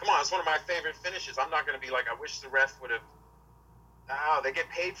 Come on, it's one of my favorite finishes. I'm not going to be like, I wish the ref would have. They get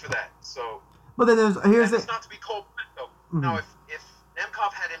paid for that. So. Well, then it's not to be cold-blooded, though. Mm-hmm. Now, if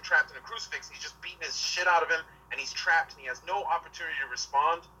Nemkov had him trapped in a crucifix, he's just beating his shit out of him, and he's trapped, and he has no opportunity to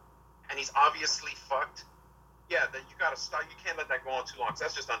respond, and he's obviously fucked. Yeah, then you gotta stop. You can't let that go on too long, because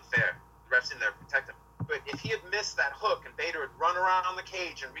that's just unfair. The ref's in there to protect him. But if he had missed that hook and Bader had run around the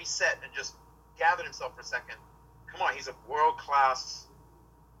cage and reset and just gathered himself for a second, come on, he's a world-class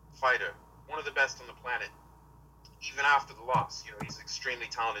fighter, one of the best on the planet. Even after the loss, he's an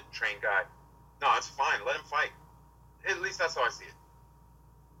extremely talented, trained guy. No, it's fine. Let him fight. At least that's how I see it.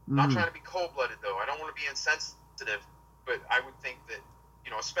 Mm-hmm. Not trying to be cold-blooded, though. I don't want to be insensitive, but I would think that,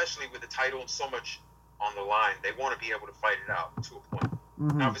 especially with the title and so much on the line, they want to be able to fight it out to a point.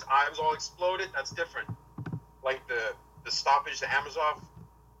 Mm-hmm. Now, if his eye was all exploded, that's different. Like the stoppage, the Amazov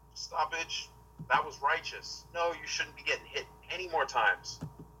stoppage, that was righteous. No, you shouldn't be getting hit any more times.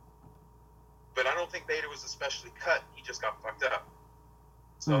 But I don't think Bader was especially cut. He just got fucked up.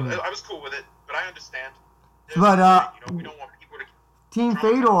 So I was cool with it, but I understand. But we don't want people to. Team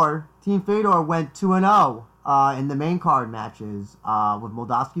Fedor went 2-0 in the main card matches, with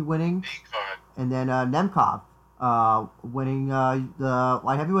Moldavsky winning, and then Nemkov winning the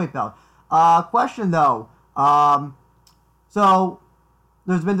light heavyweight belt. Question though, so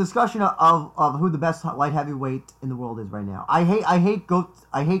there's been discussion of who the best light heavyweight in the world is right now. I hate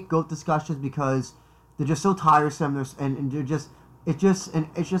GOAT discussions because they're just so tiresome. And they're just it's just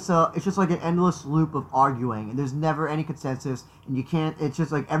like an endless loop of arguing, and there's never any consensus, and you can't. It's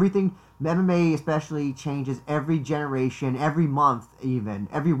just like everything. MMA especially changes every generation, every month, even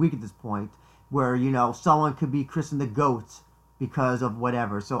every week at this point, where someone could be christened the GOAT because of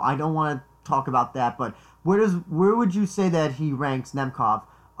whatever. So I don't want to talk about that, but where would you say that he ranks Nemkov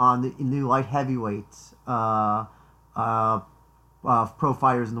on the light heavyweights pro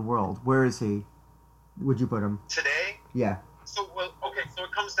fighters in the world. Where is he? Would you put him? Today? Yeah. So, well, okay, so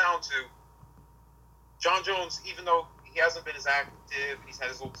it comes down to Jon Jones, even though he hasn't been as active, he's had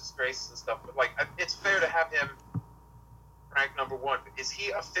his little disgraces and stuff, but, like, it's fair to have him ranked number one. Is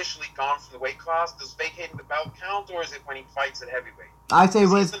he officially gone from the weight class? Does vacating the belt count, or is it when he fights at heavyweight? I say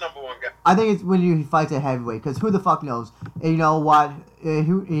he's the number one guy. I think it's when he fights at heavyweight, because who the fuck knows? And you know what?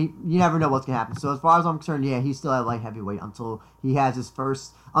 You never know what's gonna happen. So as far as I'm concerned, yeah, he's still at light heavyweight until he has his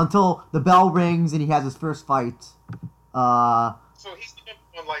first, until the bell rings and he has his first fight. So he's the number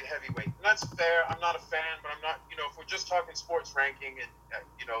one light heavyweight, and that's fair. I'm not a fan, but I'm not. You know, if we're just talking sports ranking, and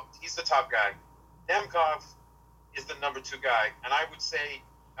you know, he's the top guy. Nemkov is the number two guy, and I would say,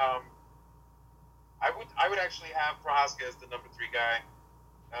 I would actually have Prohaska as the number three guy,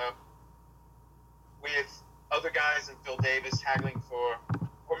 with other guys and Phil Davis haggling for,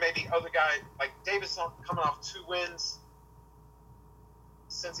 or maybe other guy like Davis coming off 2 wins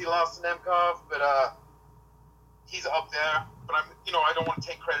since he lost to Nemkov, but he's up there. But I don't want to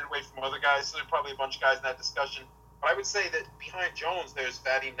take credit away from other guys, so there's probably a bunch of guys in that discussion. But I would say that behind Jones, there's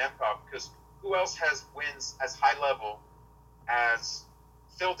Vadim Nemkov, because who else has wins as high level as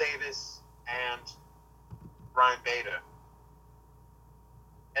Phil Davis and Ryan Bader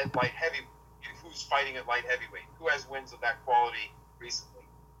at light heavy? Who's fighting at light heavyweight? Who has wins of that quality recently?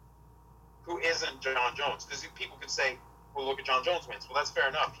 Who isn't Jon Jones? Because people could say, well, look at Jon Jones' wins. Well, that's fair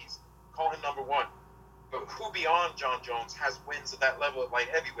enough. Call him number one. But who beyond Jon Jones has wins at that level at light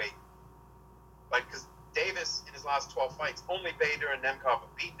heavyweight? Like, because Davis, in his last 12 fights, only Bader and Nemkov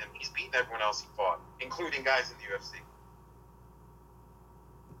have beaten him. He's beaten everyone else he fought, including guys in the UFC.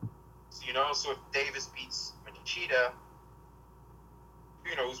 So, so if Davis beats Machida,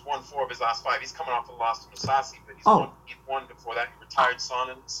 who's won 4 of his last 5, he's coming off a loss to Musasi, but he'd won before that. He retired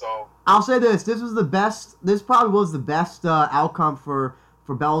Sonnen, so... I'll say this. This probably was the best outcome for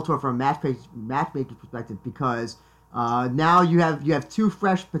Bellator from a matchmaking perspective, because now you have 2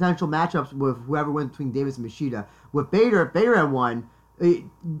 fresh potential matchups with whoever wins between Davis and Machida. With Bader had won.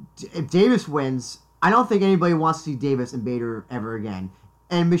 If Davis wins, I don't think anybody wants to see Davis and Bader ever again.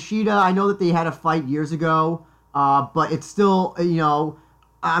 And Machida, I know that they had a fight years ago, but it's still,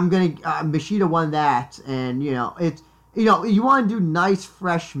 Machida won that, and it's. You want to do nice,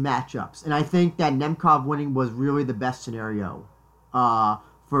 fresh matchups, and I think that Nemkov winning was really the best scenario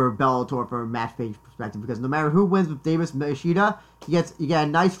for Bellator from a match perspective, because no matter who wins with Davis and Machida, you get a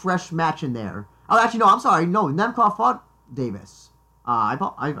nice, fresh match in there. Oh, actually, no, I'm sorry. No, Nemkov fought Davis. I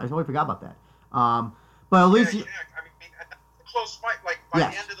totally forgot about that. But at least... Yeah, I mean, a close fight. Like, by the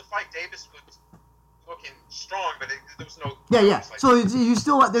end of the fight, Davis was looking strong, but there was no... Yeah. Like, so there's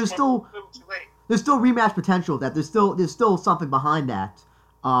still rematch potential. That there's still something behind that.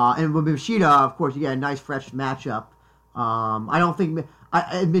 And with Machida, of course, you get a nice fresh matchup. I don't think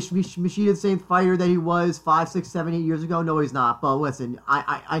Machida's the same fighter that he was 5, 6, 7, 8 years ago. No, he's not. But listen,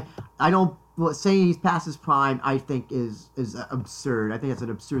 I don't saying he's past his prime. I think is absurd. I think that's an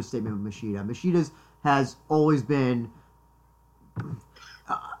absurd statement of Machida. Machida's has always been.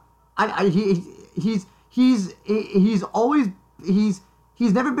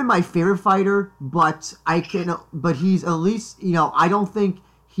 He's never been my favorite fighter, but he's at least, I don't think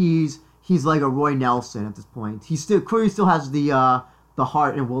he's like a Roy Nelson at this point. He clearly still has the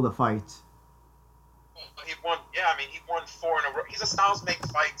heart and will to fight. He won 4 in a row. He's a styles make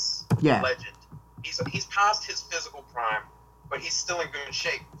fights legend. He's past his physical prime, but he's still in good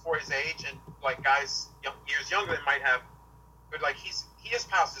shape for his age, and like guys years younger than might have, but like he is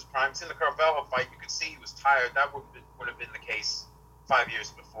past his prime. It's in the Carvalho fight, you could see he was tired. That would have been the case 5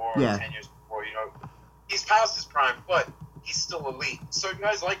 years before, or 10 years before. He's past his prime, but he's still elite. So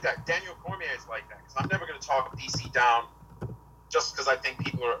guys like that. Daniel Cormier is like that, because I'm never going to talk DC down just because I think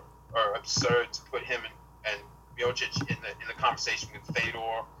people are absurd to put him and Miocic in the conversation with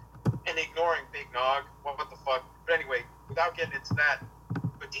Fedor and ignoring Big Nog. What the fuck? But anyway, without getting into that,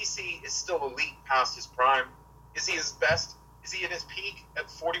 but DC is still elite past his prime. Is he his best? Is he at his peak at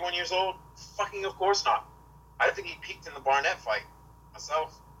 41 years old? Fucking of course not. I think he peaked in the Barnett fight.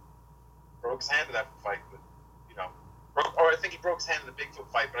 Myself broke his hand in that fight, but I think he broke his hand in the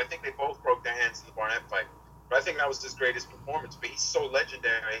Bigfoot fight, but I think they both broke their hands in the Barnett fight. But I think that was his greatest performance. But he's so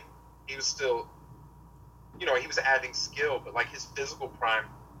legendary. He was still, he was adding skill, but like his physical prime,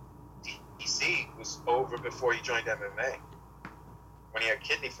 DC was over before he joined MMA. When he had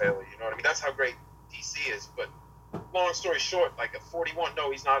kidney failure, you know what I mean? That's how great DC is. But long story short, like at 41,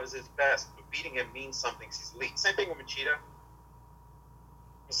 no, he's not at his best. But beating him means something. He's elite. Same thing with Machida.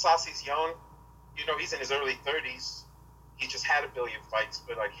 Musasi's young. He's in his early 30s. he just had a billion fights,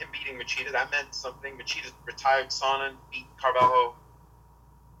 but like him beating Machida, that meant something. Machida retired Sonnen, beat Carvalho,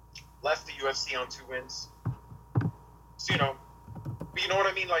 left the UFC on 2 wins. So but you know what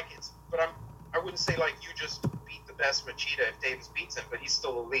I mean? Like I wouldn't say like you just beat the best Machida if Davis beats him, but he's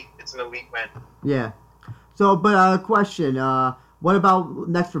still elite. It's an elite win. Yeah. So, but question: what about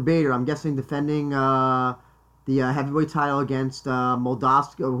next for Bader? I'm guessing defending the heavyweight title against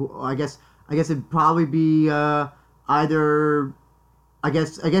Moldavsky. I guess it'd probably be either. I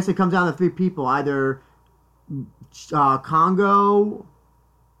guess it comes down to 3 people: either Congo,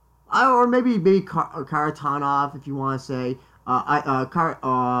 or maybe Karatanov, if you want to say.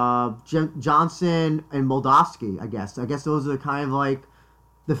 Johnson and Moldavsky. I guess those are kind of like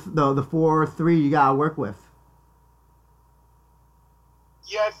the 4-3 you gotta work with.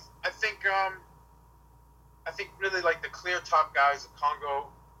 Yeah, I think really like the clear top guys of Congo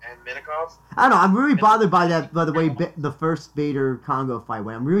and Minikov. I don't know. I'm really bothered by that. By the way, the first Bader Congo fight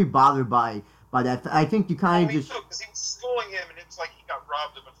went. I'm really bothered by that. I think you kind of just because he was schooling him, and it's like he got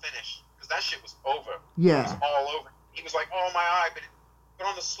robbed of a finish because that shit was over. Yeah, it was all over. He was like, "Oh my eye," but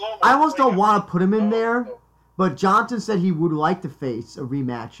on the slow mo. I almost don't want to put him in there, but Johnson said he would like to face a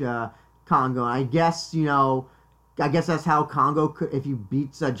rematch Congo. And I guess that's how Congo could. If he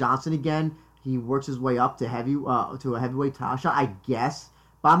beats Johnson again, he works his way up to a heavyweight title shot. I guess,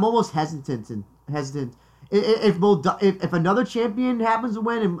 but I'm almost hesitant. If another champion happens to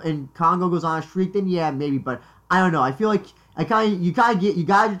win and Congo goes on a streak, then yeah, maybe. But I don't know. I feel like you got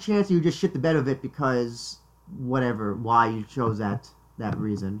your chance, and you just shit the bed of it because why you chose that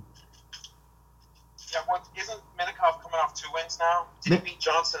reason. Yeah, isn't Minikov coming off 2 wins now? Did he beat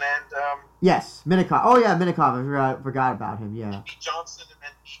Johnson and Yes, Minikov. Oh yeah, Minikov. I forgot about him. Yeah. He beat Johnson and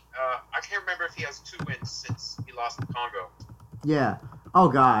then I can't remember if he has 2 wins since he lost to Congo. Yeah. Oh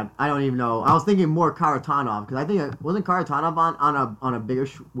God, I don't even know. I was thinking more Karatanov because I think wasn't Karatanov on a bigger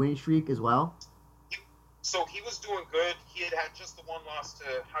winning streak as well. So he was doing good. He had just the one loss to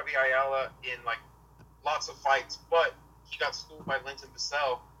Javi Ayala in like lots of fights, but he got schooled by Linton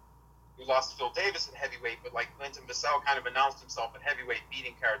Vassell, who lost to Phil Davis at heavyweight, but like Linton Vassell kind of announced himself at heavyweight,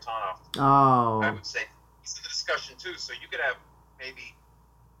 beating Karatanov. Oh. I would say he's in the discussion too, so you could have maybe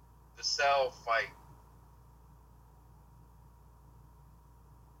Vassell fight.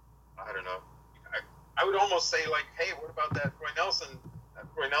 I don't know. I would almost say like, hey, what about that Roy Nelson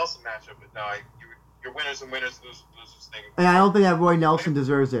matchup? But no, your winners and winners, losers thing. And I don't think that Roy Nelson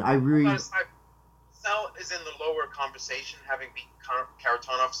deserves it. I really. Vassell is in the lower conversation, having beaten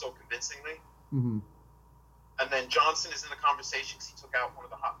Karatanov so convincingly. Mm-hmm. And then Johnson is in the conversation because he took out one of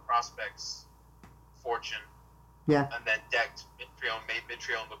the hot prospects, Fortune. Yeah. And then decked Mitrione, made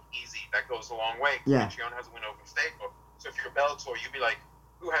Mitrione look easy. That goes a long way. Yeah. Mitrione has a win over Fedor. So if you're Bellator, you'd be like,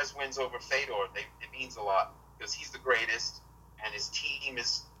 who has wins over Fedor? It means a lot because he's the greatest, and his team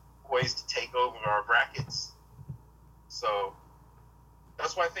is poised to take over our brackets. So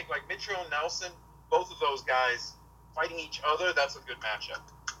that's why I think like Mitrione, Nelson, both of those guys fighting each other, that's a good matchup.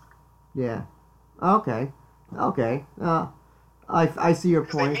 Yeah. Okay. I see your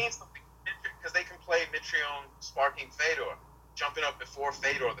point. They mean something because they can play Mitrione sparking Fedor, jumping up before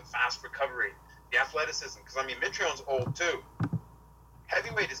Fedor, the fast recovery, the athleticism. Because I mean, Mitrione's old too.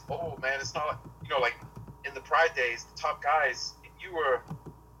 Heavyweight is old, man. It's not like in the Pride days, the top guys. If you were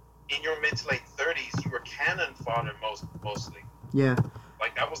in your mid to late 30s, you were cannon fodder mostly. Yeah.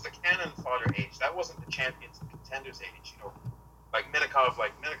 Like that was the cannon fodder age. That wasn't the champions and contenders age. Like Minikov.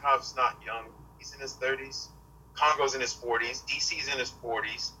 Like Minikov's not young. He's in his 30s. Congo's in his 40s. DC's in his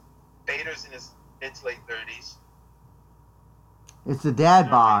 40s. Bader's in his mid to late 30s. It's the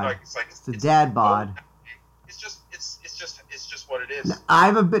dad bod. It's the dad bod. It's just what it is. I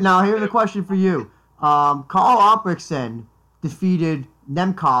have a bit now. Here's a question for you. Carl Albrechtsen defeated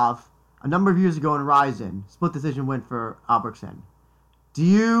Nemkov a number of years ago in Rizin. Split decision win for Albrechtsen. Do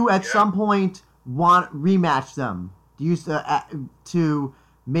you at some point want rematch them? Do you to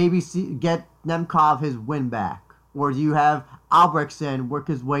maybe get Nemkov his win back, or do you have Albrechtsen work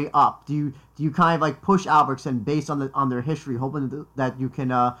his way up? Do you kind of like push Albrechtsen based on their history, hoping that you can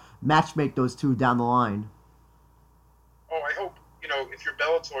matchmake those two down the line? Oh, I hope if you're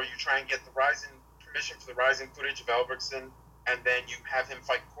Bellator, you try and get the permission for the Rizin footage of Albrechtsen, and then you have him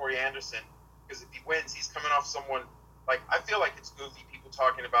fight Corey Anderson, because if he wins, he's coming off someone. Like, I feel like it's goofy people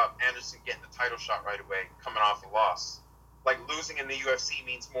talking about Anderson getting the title shot right away, coming off a loss. Like, losing in the UFC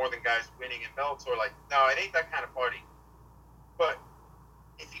means more than guys winning in Bellator. Like, no, it ain't that kind of party. But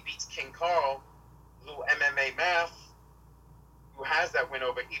if he beats King Carl, a little MMA math, who has that win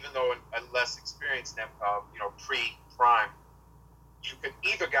over, even though a less experienced Nemkov, pre-prime, you could,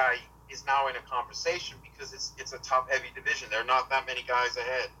 either guy, is now in a conversation because it's a top-heavy division. There are not that many guys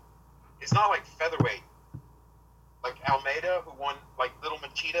ahead. It's not like featherweight. Like Almeida, who won, like Little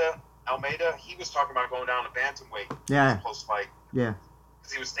Machida, Almeida, he was talking about going down to bantamweight in his post-fight. Yeah.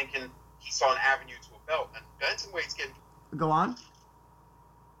 Because he was thinking he saw an avenue to a belt. And bantamweight's getting... Go on.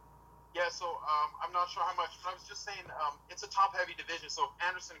 Yeah, so I'm not sure how much, but I was just saying it's a top-heavy division. So if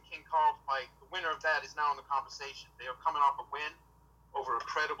Anderson and King Carl fight, the winner of that is now in the conversation. They are coming off a win over a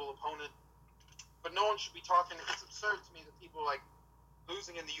credible opponent. But no one should be talking. It's absurd to me that people like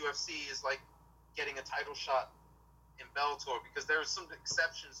losing in the UFC is like getting a title shot in Bellator, because there are some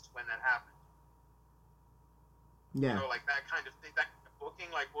exceptions to when that happened. Yeah. You know, like that kind of thing, that kind of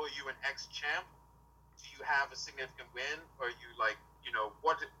booking, like, well, you an ex-champ? Do you have a significant win? Or you like, you know,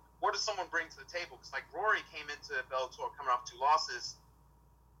 what does someone bring to the table? Because like Rory came into Bellator coming off 2 losses,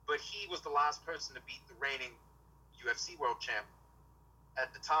 but he was the last person to beat the reigning UFC world champ at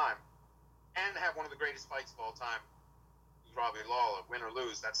the time, and have one of the greatest fights of all time, Robbie Lawler. Win or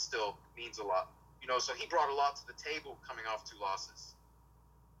lose, that still means a lot. You know, so he brought a lot to the table coming off 2 losses.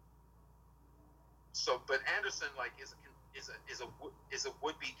 So, but Anderson like is a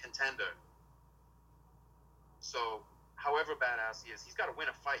would-be contender. So, however badass he is, he's got to win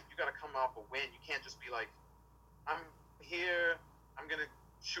a fight. You got to come off a win. You can't just be like, I'm here, I'm gonna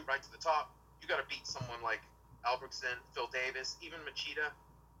shoot right to the top. You got to beat someone like Albrechtsen, Phil Davis, even Machida.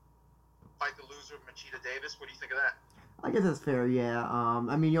 Fight the loser of Machida Davis. What do you think of that? I guess that's fair. Yeah.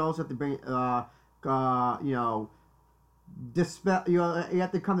 I mean, you also have to bring you know, dispel. You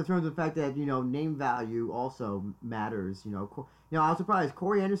have to come to terms with the fact that, you know, name value also matters. You know, I was surprised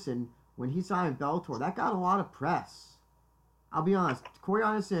Corey Anderson, when he signed Bellator, that got a lot of press. I'll be honest, Corey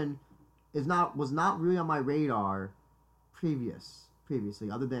Anderson was not really on my radar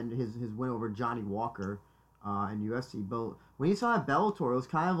previously, other than his win over Johnny Walker in UFC. But when he signed Bellator, it was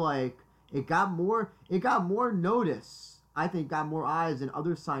kind of like it got more notice. I think got more eyes than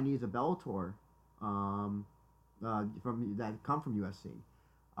other signees of Bellator. From that come from UFC,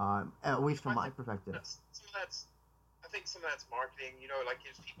 at least from my perspective. I think some of that's marketing. You know, like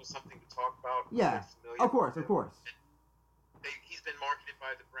gives people something to talk about. Yeah, of course. He's been marketed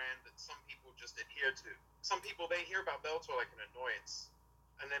by the brand that some people just adhere to. Some people, they hear about Bellator like an annoyance,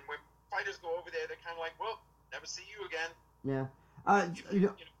 and then when fighters go over there, they're kind of like, "Well, never see you again." Yeah.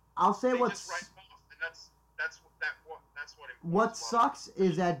 I'll say what's. Just write it off, and that's what. What sucks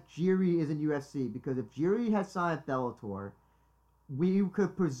is that Jiri is in UFC, because if Jiri had signed Bellator, we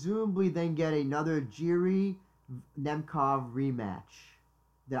could presumably then get another Jiri Nemkov rematch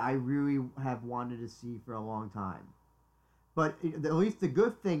that I really have wanted to see for a long time. But at least the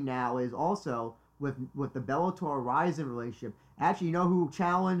good thing now is also with the Bellator Rizin relationship. Actually, you know who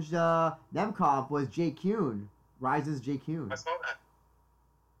challenged Nemkov was Jay Kuhn, Rizin's Jay Kuhn. I saw that.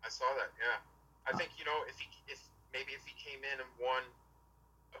 Yeah. I think, you know, if he came in and won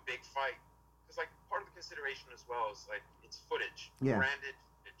a big fight, because like part of the consideration as well is like it's footage, branded.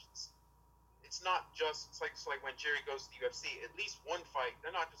 It's not just it's like when Jerry goes to the UFC, at least one fight,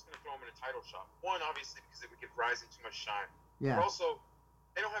 they're not just going to throw him in a title shot. One, obviously, because it would give Rizin too much shine. Yeah. But also,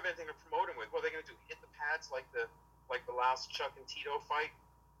 they don't have anything to promote him with. What are they going to do? Hit the pads like the last Chuck and Tito fight?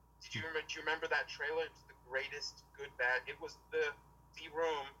 Do you remember that trailer? It was the greatest good bad. It was the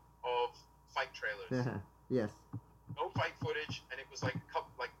room of fight trailers. Yes. No fight footage, and it was like a couple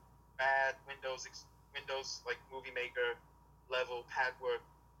like bad Windows like movie maker level pad work.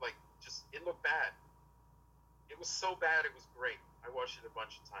 Like just it looked bad. It was so bad it was great. I watched it a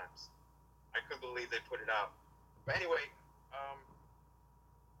bunch of times. I couldn't believe they put it out. But anyway,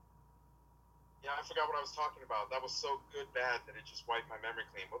 yeah, I forgot what I was talking about. That was so good bad that it just wiped my memory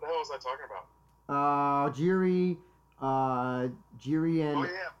clean. What the hell was I talking about? Jiri and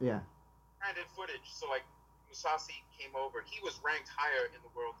yeah. Branded footage. So like Mousasi came over. He was ranked higher in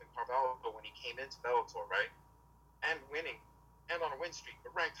the world than Carvalho when he came into Bellator, right? And winning, and on a win streak,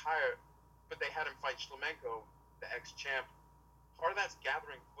 but ranked higher. But they had him fight Shlemenko, the ex-champ. Part of that's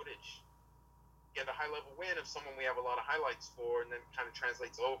gathering footage. Get a high-level win of someone we have a lot of highlights for, and then kind of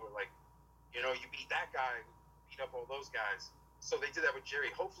translates over. Like, you know, you beat that guy, beat up all those guys. So they did that with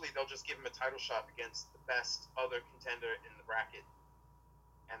Jerry. Hopefully they'll just give him a title shot against the best other contender in the bracket.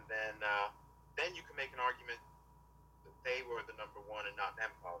 And then you can make an argument that they were the number one and not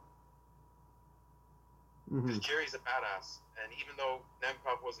Nemkov. Because Jerry's a badass. And even though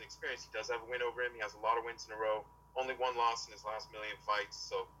Nemkov wasn't experienced, he does have a win over him. He has a lot of wins in a row. Only one loss in his last million fights.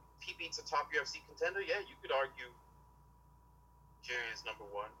 So if he beats a top UFC contender, yeah, you could argue Jerry is number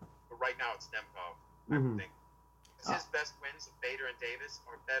one. But right now it's Nemkov, I would think. Because his best wins of Bader and Davis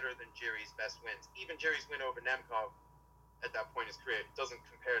are better than Jerry's best wins. Even Jerry's win over Nemkov at that point in his career. It doesn't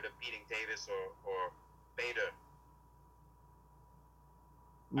compare to beating Davis or Bader.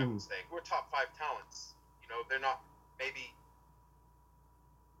 I would say we're top 5 talents. You know, they're not maybe.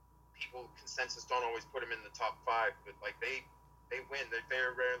 People consensus don't always put them in the top 5, but like they win. They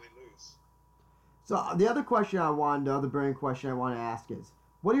very rarely lose. So the other burning question I want to ask is,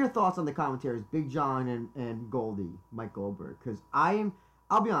 what are your thoughts on the commentators, Big John and Goldie, Mike Goldberg? Because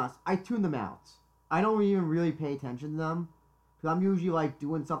I'll be honest, I tune them out. I don't even really pay attention to them because I'm usually like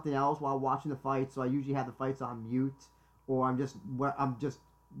doing something else while watching the fight. So I usually have the fights on mute, or I'm just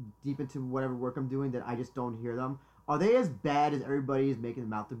deep into whatever work I'm doing that I just don't hear them. Are they as bad as everybody is making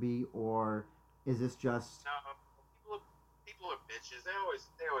them out to be, or is this just? No, people are bitches. They always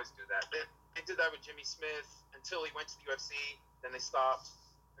do that. They did that with Jimmy Smith until he went to the UFC. Then they stopped,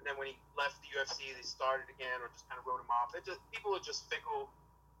 and then when he left the UFC, they started again, or just kind of wrote him off. People are just fickle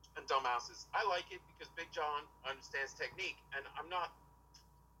and dumbasses. I like it because Big John understands technique, and I'm not.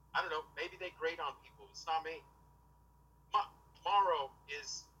 I don't know. Maybe they grate on people. It's not me. Morrow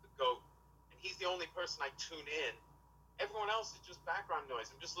is the GOAT, and he's the only person I tune in. Everyone else is just background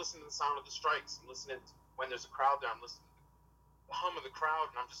noise. I'm just listening to the sound of the strikes. I'm listening to, when there's a crowd there. I'm listening to the hum of the crowd,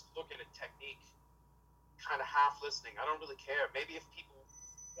 and I'm just looking at technique, kind of half listening. I don't really care. Maybe if people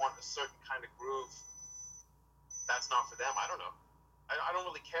want a certain kind of groove, that's not for them. I don't know. I don't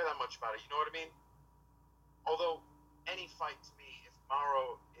really care that much about it. You know what I mean? Although any fight to me, if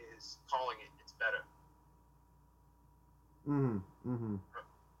Morrow is calling it, it's better. Because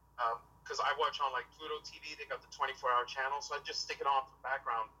I watch on like Pluto TV, they got the 24-hour channel, so I just stick it on for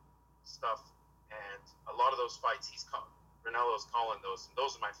background stuff. And a lot of those fights, Ranello's calling those, and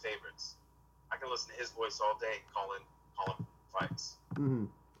those are my favorites. I can listen to his voice all day calling fights.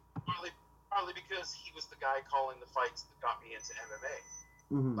 Partly because he was the guy calling the fights that got me into MMA,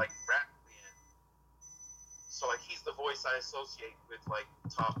 like rapidly in. So like he's the voice I associate with like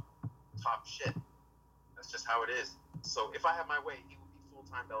top shit. That's just how it is. So if I have my way, he will be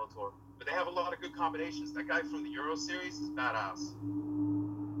full-time Bellator. But they have a lot of good combinations. That guy from the Euro Series is badass.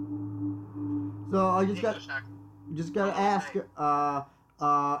 So I just got to ask,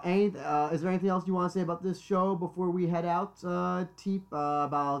 is there anything else you want to say about this show before we head out, Teep,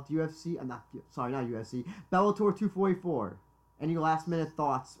 about UFC? Not UFC. Bellator 244. Any last-minute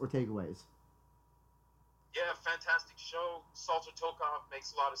thoughts or takeaways? Yeah, fantastic show. Salter Tokov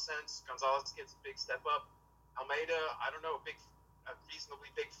makes a lot of sense. Gonzalez gets a big step up. Almeida, I don't know, a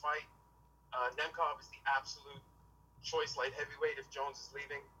reasonably big fight. Nemkov is the absolute choice light heavyweight if Jones is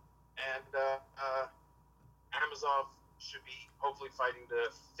leaving. And Amazov should be hopefully fighting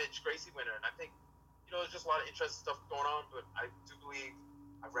the Fitch Gracie winner. And I think, there's just a lot of interesting stuff going on, but I do believe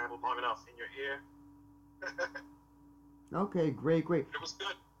I've rambled long enough in your ear. Okay, great. It was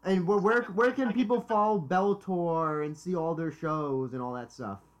good. And where can people follow Bellator and see all their shows and all that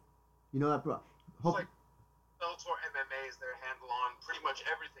stuff? You know that. Like Bellator MMA is their handle on pretty much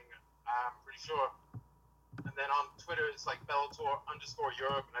everything. I'm pretty sure. And then on Twitter it's like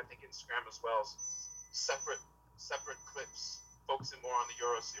Bellator_Europe, and I think Instagram as well. Separate clips focusing more on the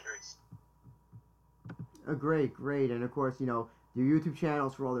Euro series. Great, and of course, their YouTube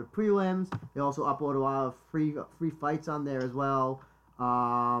channels for all their prelims. They also upload a lot of free fights on there as well. It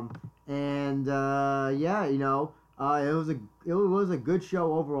was a good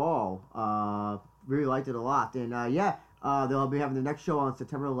show overall. Really liked it a lot, and they'll be having the next show on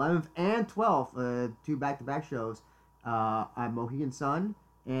September 11th and 12th, 2 back-to-back shows on Mohegan Sun,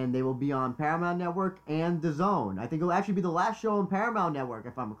 and they will be on Paramount Network and DAZN. I think it'll actually be the last show on Paramount Network,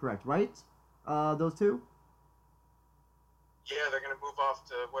 if I'm correct, right? Those two? Yeah, they're going to move off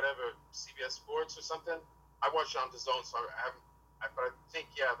to whatever, CBS Sports or something. I watched it on DAZN, so I haven't. But I think,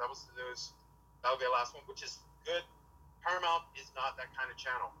 that was the news. That'll be the last one, which is good. Paramount is not that kind of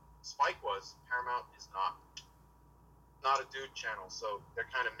channel. Spike was. Paramount is not a dude channel, so they're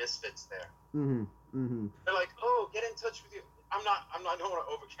kind of misfits there. They're like, oh, get in touch with you. I don't want to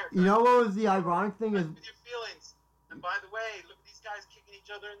overcharacterize. You know what was the ironic thing is? With your feelings. And by the way, look at these guys kicking each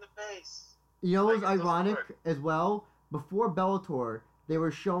other in the face. You know what was ironic as well? Before Bellator, they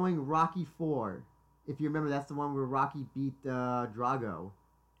were showing Rocky 4. If you remember, that's the one where Rocky beat Drago.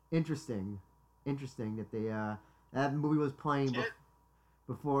 Interesting that that movie was playing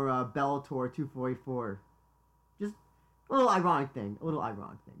before Bellator 244. Just a little ironic thing. But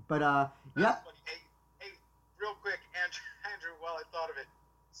That's funny. Hey, real quick, Andrew, while I thought of it,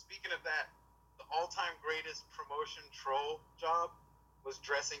 speaking of that, the all-time greatest promotion troll job was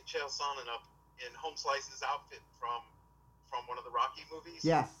dressing Chael Sonnen up in Home Slice's outfit from one of the Rocky movies.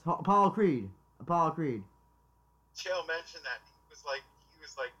 Yes, Apollo Creed. Chael mentioned that he was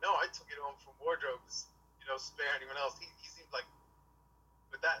like, no, I took it home from wardrobes. spare anyone else. He seemed like,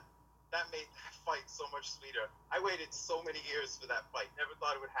 but that made that fight so much sweeter. I waited so many years for that fight. Never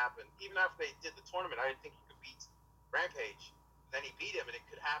thought it would happen. Even after they did the tournament, I didn't think he could beat Rampage. Then he beat him, and it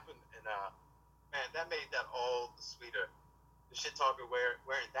could happen. And man, that made that all the sweeter. The shit talker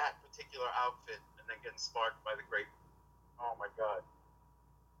wearing that particular outfit and then getting sparked by the Great. Oh my God.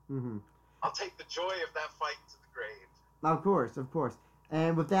 Mm-hmm. I'll take the joy of that fight to the grave. Of course, of course.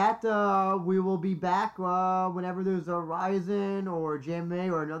 And with that, we will be back whenever there's a Ryzen or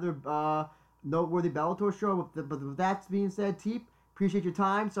JMA or another noteworthy Bellator show. But with that being said, Teep, appreciate your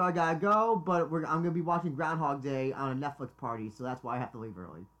time. So I gotta go, but I'm gonna be watching Groundhog Day on a Netflix party, so that's why I have to leave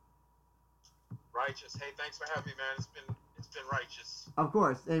early. Righteous. Hey, thanks for having me, man. It's been righteous. Of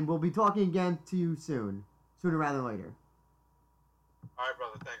course, and we'll be talking again to you soon, sooner rather than later. All right,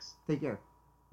 brother. Thanks. Take care.